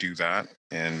can do that,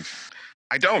 and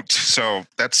I don't. So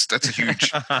that's a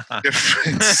huge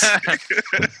difference.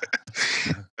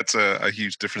 That's a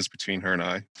huge difference between her and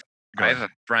I. I have a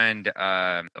friend,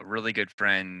 a really good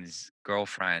friend's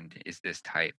girlfriend is this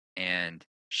type, and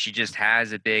she just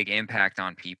has a big impact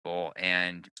on people.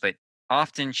 But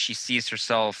often she sees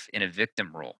herself in a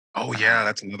victim role. Oh yeah,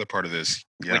 that's another part of this.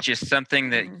 Yeah. Which is something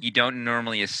that you don't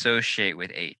normally associate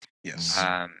with 8. Yes.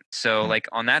 So like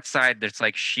on that side, there's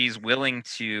like she's willing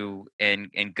to and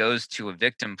goes to a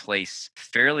victim place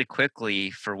fairly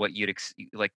quickly for what you'd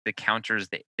like the counters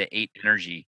the 8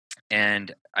 energy.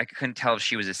 And I couldn't tell if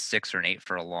she was a 6 or an 8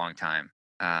 for a long time.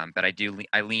 But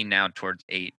I lean now towards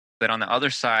 8. But on the other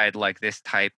side, like this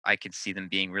type, I could see them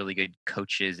being really good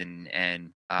coaches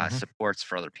and supports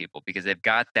for other people because they've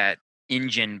got that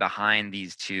engine behind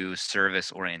these 2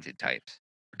 service-oriented types.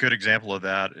 A good example of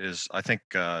that is, I think,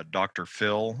 Dr.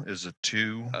 Phil is a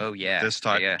 2. Oh, yeah. This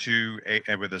type, yeah. 2,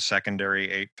 8, with a secondary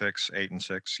 8 fix, 8 and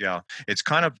 6. Yeah. It's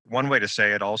kind of, one way to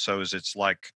say it also is it's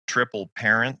like triple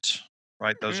parent,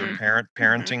 right? Those are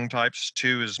parenting types.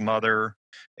 2 is mother,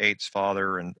 8's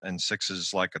father, and 6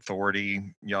 is like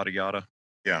authority, yada, yada.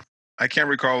 Yeah. I can't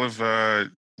recall if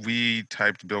we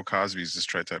typed Bill Cosby's this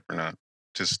tri-type or not,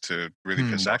 just to really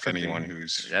piss off anyone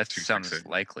who's that too sounds fixated.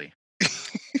 likely.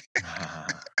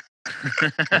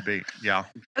 Could be, yeah.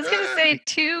 I was going to say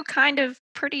 2 kind of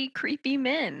pretty creepy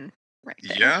men right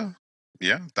there.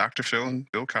 Yeah. Dr. Phil and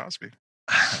Bill Cosby.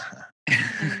 I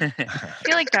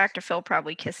feel like Dr. Phil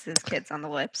probably kisses kids on the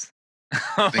lips.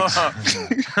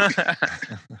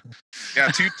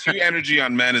 Yeah, 2 energy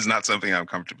on men is not something I'm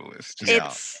comfortable with.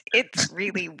 It's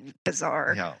really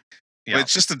bizarre. Yeah. But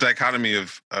it's just a dichotomy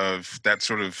of that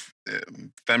sort of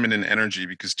feminine energy,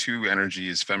 because 2 energy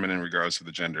is feminine regardless of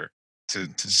the gender. To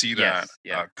see that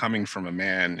coming from a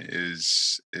man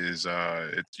is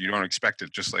you don't expect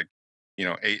it. Just like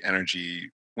 8 energy,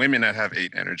 women that have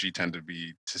 8 energy tend to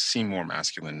seem more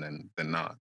masculine than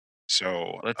not.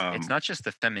 So it's not just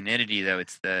the femininity though;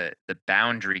 it's the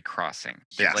boundary crossing,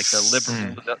 yes. like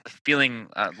the feeling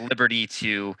liberty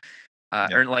to,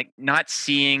 or like not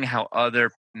seeing how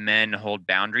other men hold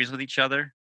boundaries with each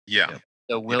other. Yeah.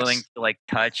 So willing to like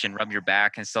touch and rub your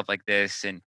back and stuff like this.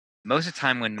 And most of the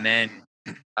time when men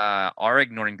are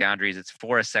ignoring boundaries, it's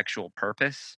for a sexual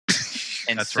purpose.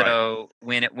 And That's so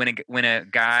when a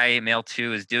guy male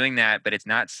 2 is doing that, but it's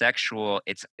not sexual,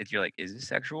 it's you're like, is this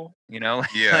sexual? You know?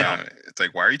 Yeah, it's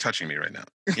like, why are you touching me right now?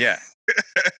 Yeah.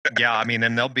 Yeah, I mean,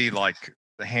 and they'll be like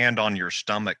the hand on your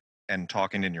stomach and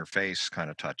talking in your face, kind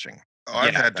of touching. Oh,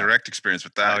 I've Yeah. had direct experience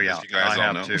with that. Oh yeah, as you guys I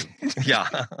all have know. too. Yeah.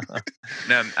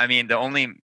 No, I mean the only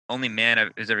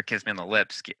man who's ever kissed me on the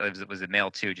lips was a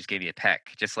male 2, just gave you a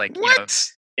peck, just like you know,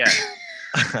 What? yeah,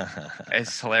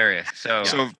 it's hilarious. So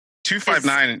So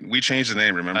 259, we changed the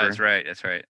name. Remember? that's right.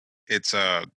 It's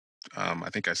I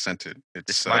think I sent it. The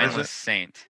It's spineless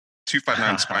saint.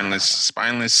 259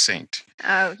 spineless saint.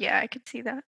 Oh yeah, I could see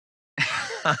that.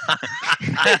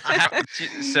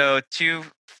 So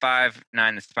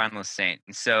 259, the spineless saint.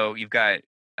 And so you've got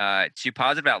 2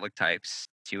 positive outlook types,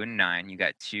 2 and 9. You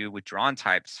got 2 withdrawn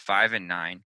types, 5 and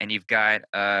 9, and you've got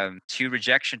 2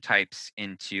 rejection types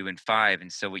in 2 and 5.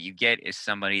 And so what you get is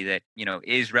somebody that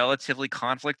is relatively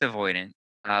conflict avoidant.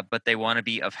 But they want to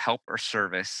be of help or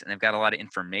service, and they've got a lot of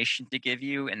information to give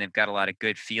you, and they've got a lot of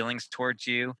good feelings towards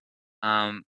you.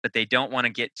 But they don't want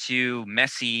to get too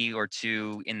messy or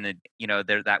too in the,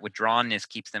 that withdrawnness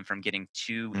keeps them from getting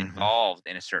too involved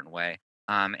in a certain way.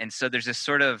 And so there's this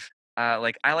sort of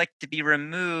like, I like to be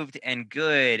removed and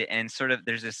good, and sort of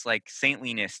there's this like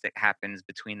saintliness that happens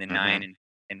between the 9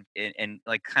 and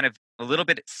like kind of a little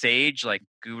bit sage, like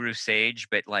guru sage,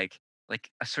 but like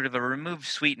a sort of a removed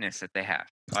sweetness that they have.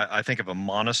 I think of a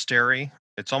monastery.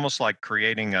 It's almost like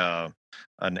creating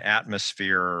an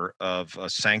atmosphere of a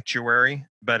sanctuary,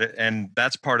 and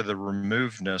that's part of the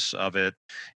removedness of it,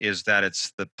 is that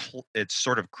it's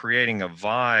sort of creating a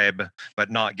vibe,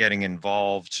 but not getting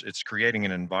involved. It's creating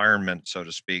an environment, so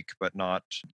to speak, but not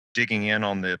digging in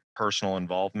on the personal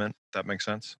involvement. That makes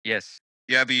sense? Yes.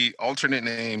 Yeah, the alternate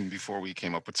name before we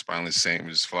came up with Spineless Saint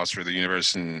was Philosopher of the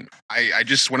Universe. And I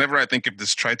just, whenever I think of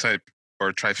this tri-type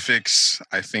or trifix,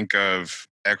 I think of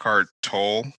Eckhart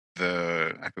Tolle.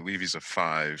 I believe he's a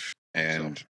 5.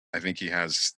 And I think he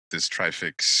has this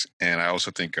trifix. And I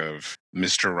also think of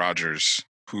Mr. Rogers,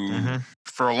 who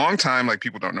for a long time, like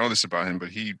people don't know this about him, but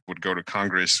he would go to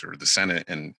Congress or the Senate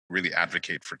and really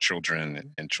advocate for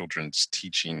children and children's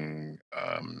teaching,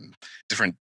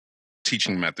 different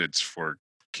teaching methods for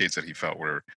kids that he felt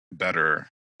were better.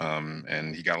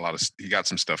 And he got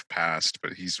some stuff passed,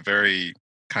 but he's very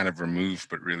kind of removed,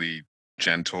 but really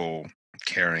gentle,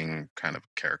 caring kind of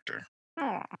character.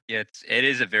 Oh, Yeah, it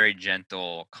is a very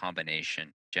gentle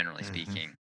combination, generally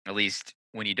speaking, at least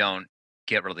when you don't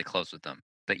get really close with them.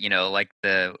 But like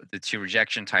the 2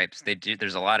 rejection types,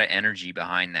 there's a lot of energy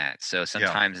behind that. So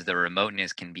sometimes the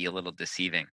remoteness can be a little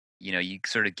deceiving. You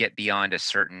sort of get beyond a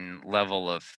certain level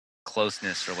of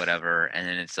closeness or whatever, and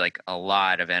then it's like a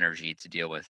lot of energy to deal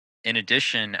with. In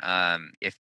addition,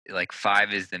 if like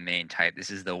 5 is the main type, this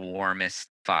is the warmest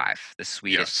 5, the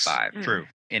sweetest 5. True.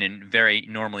 In a very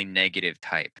normally negative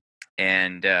type.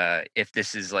 And if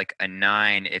this is like a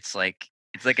 9, it's like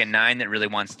a 9 that really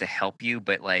wants to help you,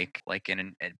 but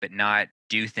but not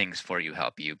do things for you,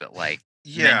 help you, but like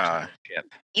Yeah. mentorship.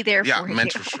 either Yeah, for you.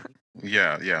 mentorship.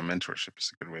 Yeah, mentorship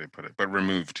is a good way to put it, but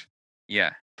removed.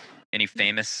 Yeah. Any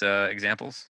famous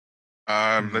examples?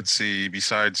 Let's see.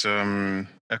 Besides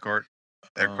Eckhart.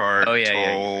 Oh, yeah,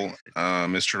 Tolle,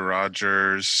 Mr.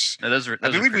 Rogers. No, those are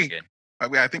believe pretty good.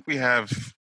 I think we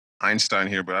have Einstein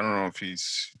here, but I don't know if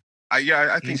he's. I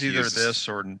think He's he either is. this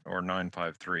or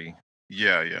 953.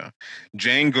 Yeah.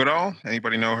 Jane Goodall.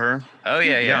 Anybody know her? Oh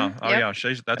yeah. Oh Yep.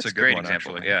 yeah. That's a a good great one,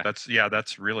 example, actually. yeah.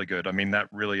 That's really good. I mean, that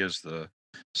really is the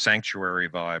sanctuary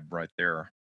vibe right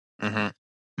there.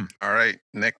 Mm-hmm. All right.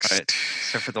 Next. All right.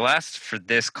 So for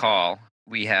this call,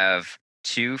 we have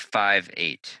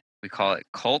 258. We call it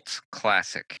Cult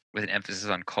Classic with an emphasis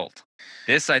on cult.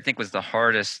 This, I think, was the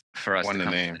hardest for us One to to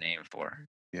come up name. with a name for.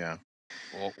 Yeah.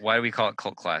 Well, why do we call it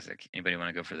Cult Classic? Anybody want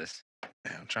to go for this?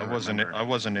 Yeah, I'm trying I to remember.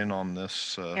 wasn't in on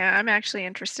this. Yeah, I'm actually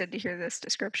interested to hear this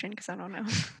description because I don't know.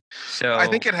 So I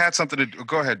think it had something to do.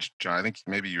 Go ahead, John. I think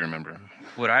maybe you remember.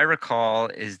 what I recall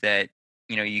is that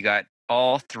you got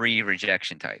all 3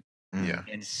 rejection types. Yeah.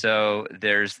 And so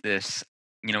there's this,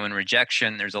 in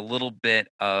rejection, there's a little bit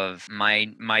of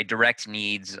my direct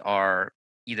needs are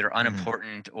either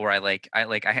unimportant or I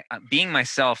being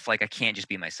myself. Like I can't just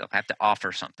be myself. I have to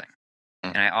offer something,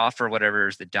 and I offer whatever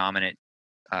is the dominant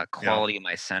quality of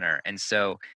my center. And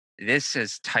so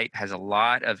this type has a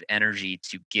lot of energy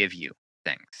to give you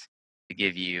things, to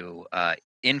give you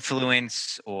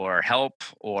influence or help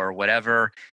or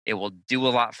whatever. It will do a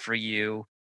lot for you.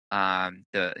 The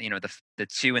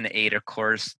 2 and the 8, of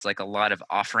course, it's like a lot of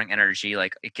offering energy.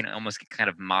 Like it can almost get kind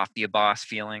of mafia boss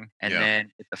feeling. And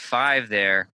then with the 5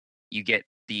 there, you get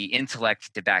the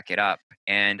intellect to back it up,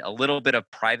 and a little bit of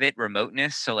private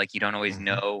remoteness. So like you don't always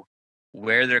know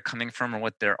where they're coming from or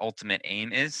what their ultimate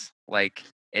aim is. Like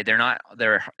they're not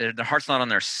their heart's not on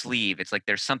their sleeve. It's like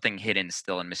there's something hidden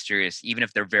still and mysterious, even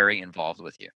if they're very involved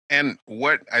with you. And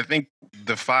what I think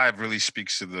the 5 really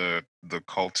speaks to the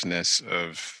cultness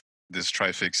of this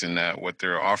trifix, in that what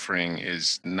they're offering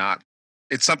is not,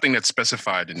 it's something that's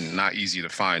specified and not easy to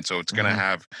find. So it's going to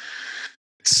have,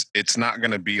 it's not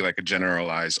going to be like a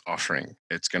generalized offering.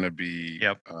 It's going to be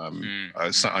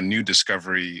a new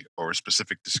discovery or a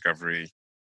specific discovery.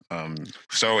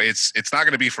 So it's not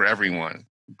going to be for everyone,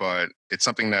 but it's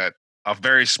something that a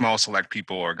very small select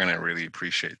people are going to really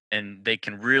appreciate. And they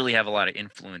can really have a lot of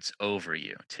influence over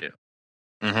you too.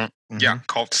 Yeah,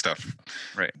 cult stuff.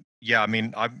 Right. Yeah, I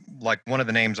mean, I like one of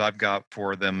the names I've got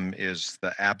for them is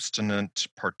the abstinent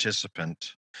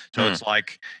participant. So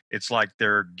it's like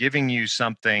they're giving you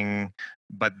something,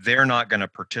 but they're not going to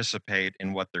participate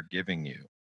in what they're giving you.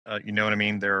 You know what I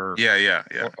mean? They're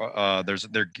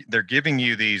they're giving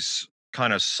you these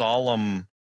kind of solemn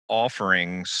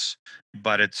offerings,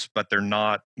 but they're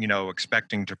not, you know,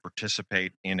 expecting to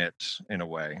participate in it in a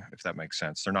way, if that makes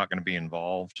sense. They're not going to be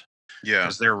involved. Yeah,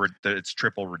 because it's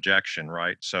triple rejection,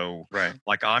 right? So,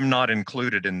 like, I'm not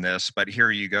included in this, but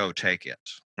here you go, take it.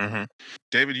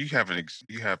 David, you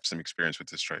have some experience with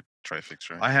this trifix,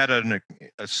 right? I had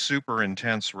a super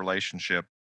intense relationship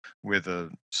with a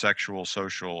sexual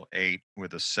social 8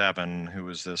 with a 7 who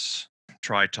was this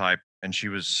tri-type, and she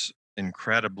was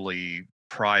incredibly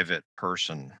private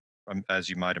person. As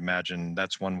you might imagine,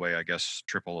 that's one way, I guess,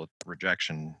 triple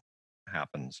rejection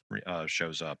happens,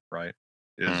 shows up, right?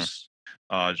 Is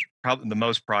probably the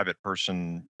most private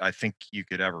person I think you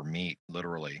could ever meet,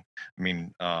 literally. I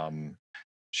mean,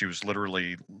 she was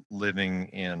literally living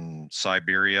in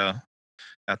Siberia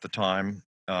at the time,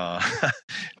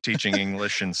 teaching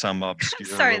English in some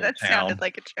obscure Sorry, little that town. sounded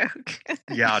like a joke.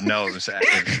 Yeah, no, it was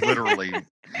literally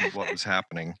what was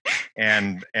happening,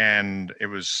 and it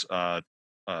was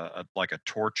like a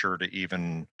torture to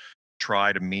even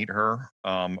try to meet her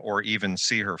or even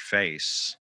see her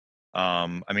face.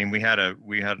 I mean, we had a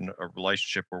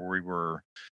relationship where we were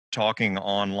talking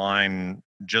online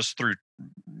just through,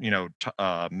 you know,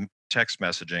 text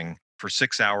messaging for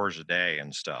 6 hours a day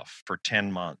and stuff for 10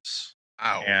 months.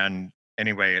 Wow. And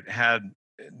anyway,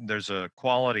 there's a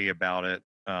quality about it,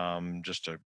 just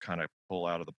to kind of pull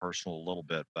out of the personal a little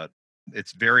bit, but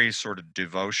it's very sort of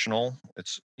devotional.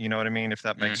 It's, you know what I mean? If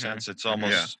that makes sense, it's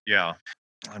almost,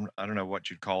 I don't know what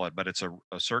you'd call it, but it's a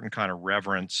certain kind of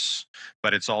reverence,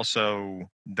 but it's also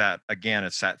that, again,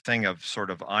 it's that thing of sort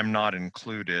of, I'm not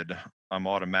included, I'm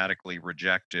automatically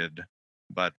rejected,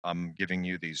 but I'm giving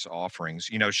you these offerings.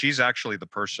 You know, she's actually the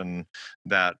person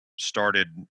that started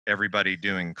everybody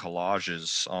doing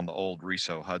collages on the old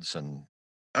Riso Hudson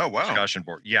discussion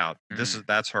board. Yeah,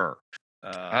 that's her.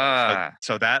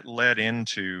 So that led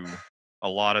into a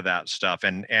lot of that stuff,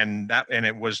 and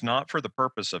it was not for the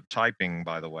purpose of typing,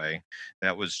 by the way.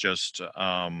 That was just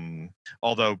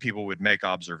although people would make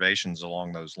observations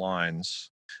along those lines,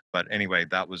 but anyway,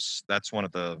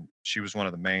 she was one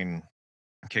of the main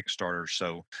Kickstarters.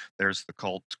 So there's the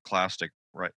cult classic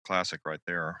right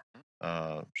there.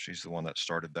 She's the one that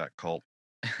started that cult.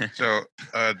 So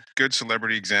a good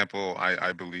celebrity example,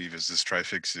 I believe, is this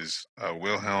trifix is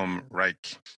Wilhelm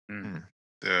Reich.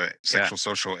 The sexual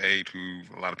social 8, who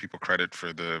a lot of people credit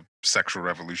for the sexual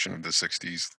revolution of the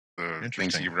 60s, the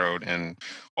things he wrote and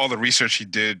all the research he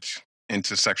did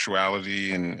into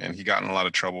sexuality, and he got in a lot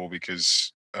of trouble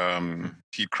because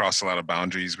he'd crossed a lot of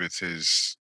boundaries with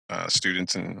his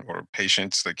students or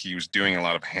patients. Like, he was doing a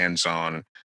lot of hands-on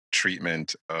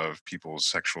treatment of people's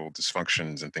sexual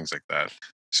dysfunctions and things like that.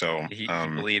 So he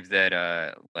believed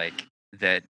that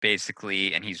that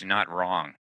basically, and he's not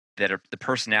wrong, that the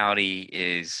personality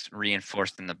is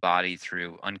reinforced in the body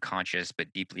through unconscious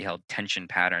but deeply held tension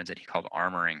patterns that he called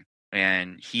armoring.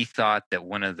 And he thought that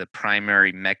one of the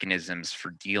primary mechanisms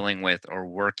for dealing with or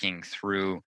working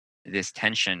through this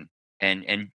tension,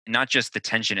 and not just the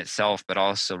tension itself, but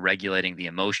also regulating the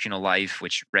emotional life,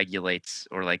 which regulates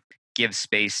or like gives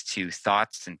space to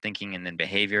thoughts and thinking and then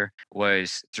behavior,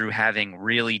 was through having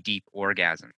really deep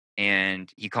orgasm. And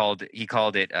he called it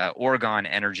orgone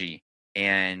energy.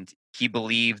 And he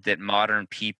believed that modern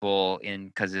people,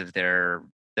 because of their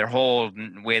whole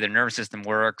way their nervous system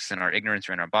works and our ignorance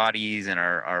around our bodies and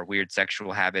our weird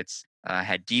sexual habits,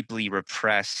 had deeply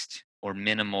repressed or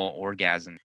minimal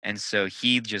orgasm. And so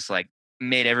he just like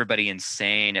made everybody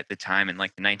insane at the time in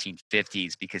like the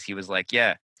 1950s, because he was like,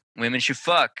 yeah, women should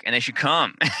fuck and they should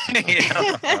come. You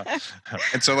know?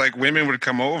 And so like women would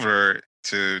come over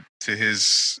to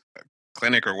his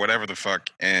clinic or whatever the fuck,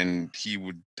 and he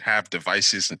would have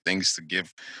devices and things to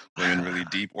give women really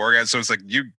deep orgasms. So it's like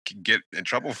you could get in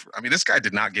trouble. This guy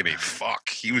did not give a fuck.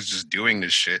 He was just doing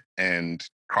this shit and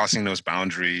crossing those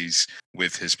boundaries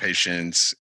with his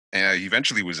patients. And he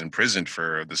eventually was imprisoned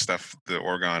for the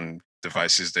organ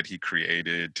devices that he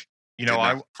created.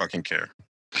 I fucking care.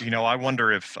 I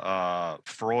wonder if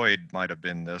Freud might have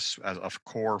been this as a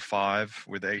core 5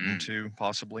 with 8 and 2,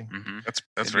 possibly. Mm-hmm.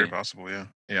 That's very possible. Yeah.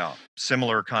 Yeah.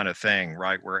 Similar kind of thing,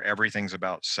 right? Where everything's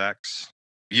about sex.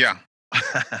 Yeah.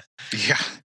 Yeah.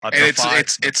 And it's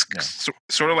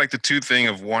sort of like the two thing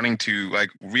of wanting to, like,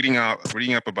 reading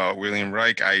up about William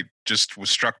Reich. I just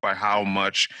was struck by how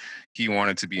much he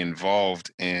wanted to be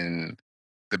involved in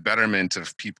the betterment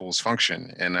of people's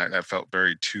function, and that felt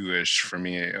very 2-ish for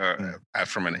me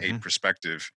from an 8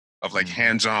 perspective of like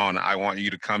hands-on. I want you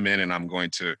to come in, and I'm going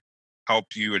to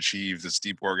help you achieve this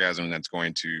deep orgasm that's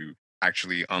going to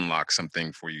actually unlock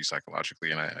something for you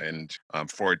psychologically. And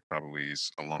Freud probably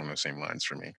is along those same lines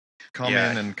for me. Come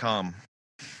in and come.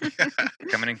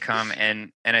 Come in and come.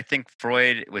 And I think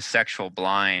Freud was sexual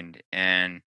blind,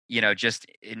 and just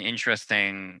an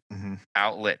interesting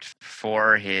outlet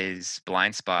for his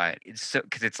blind spot. It's so,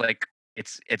 because it's like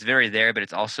it's very there, but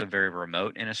it's also very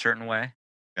remote in a certain way.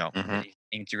 Yeah.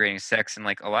 Integrating sex, and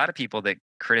like a lot of people that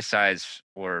criticize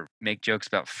or make jokes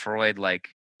about Freud, like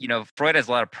Freud has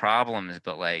a lot of problems,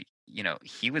 but like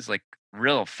he was like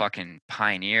real fucking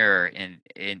pioneer in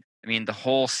the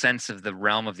whole sense of the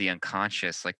realm of the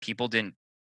unconscious. Like people didn't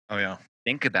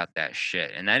think about that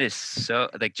shit, and that is so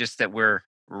like just that we're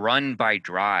run by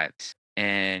drives.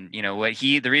 And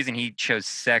the reason he chose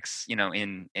sex,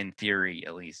 in theory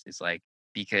at least, is like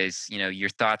because your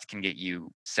thoughts can get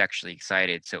you sexually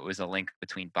excited, so it was a link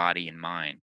between body and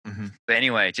mind. But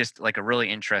anyway, just like a really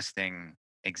interesting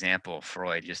example of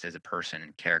Freud just as a person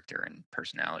and character and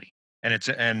personality.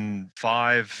 And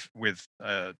 5 with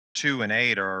 2 and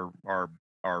 8 are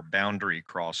boundary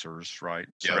crossers, right?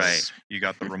 Yes. Right. You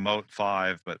got the remote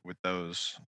 5, but with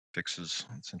those fixes,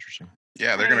 it's interesting.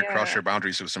 Yeah, they're gonna cross your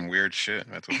boundaries with some weird shit.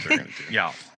 That's what they're gonna do.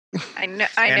 Yeah. I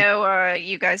know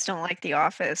you guys don't like The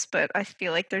Office, but I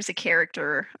feel like there's a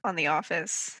character on The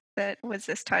Office that was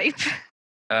this type.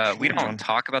 We don't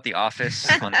talk about The Office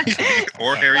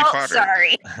or Harry Potter.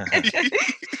 Sorry.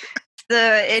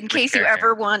 In case you character?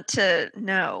 ever want to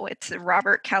know, it's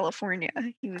Robert California.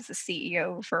 He was the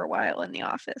CEO for a while in The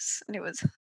Office, and it was.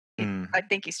 I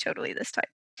think he's totally this type,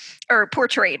 or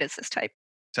portrayed as this type.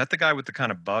 Is that the guy with the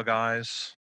kind of bug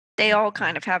eyes? They all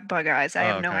kind of have bug eyes. I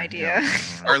have no idea. Yeah.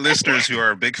 Our listeners who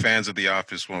are big fans of The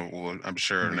Office will I'm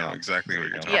sure, know exactly what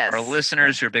you're talking Yes. Our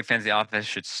listeners who are big fans of The Office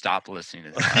should stop listening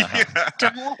to this. about.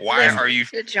 Don't Why listen are you?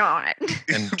 to John?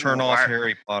 And turn off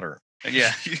Harry Potter.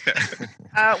 Yeah.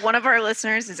 One of our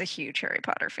listeners is a huge Harry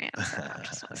Potter fan. So I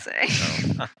just want to say.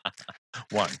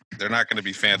 One. They're not going to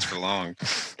be fans for long.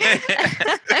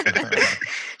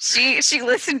 She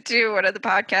listened to one of the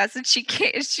podcasts, and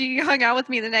she hung out with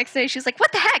me the next day. She's like,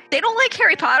 "What the heck? They don't like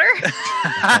Harry Potter?"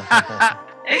 I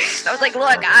was like,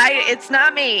 "Look, it's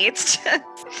not me. It's just."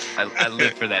 I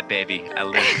live for that, baby. I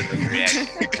live for those reactions.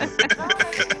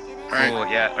 Cool.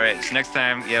 Yeah. All right. So next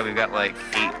time, we've got like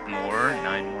 9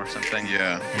 more, something.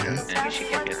 Yeah. And we should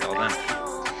get all done.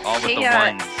 All with the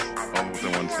Hey, ones. All with the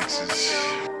one fixes.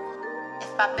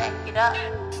 If I back it up,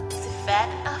 is it fat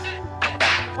enough?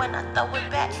 When I throw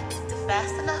it back, is it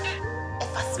fast enough?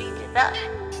 If I speed it up,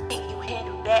 can you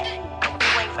handle that?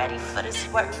 You ain't ready for this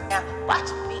work now. Watch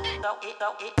me throw it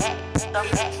back, throw it back, throw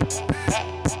it back,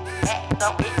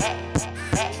 throw it back,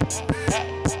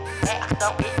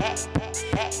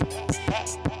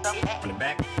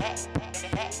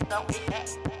 throw it back.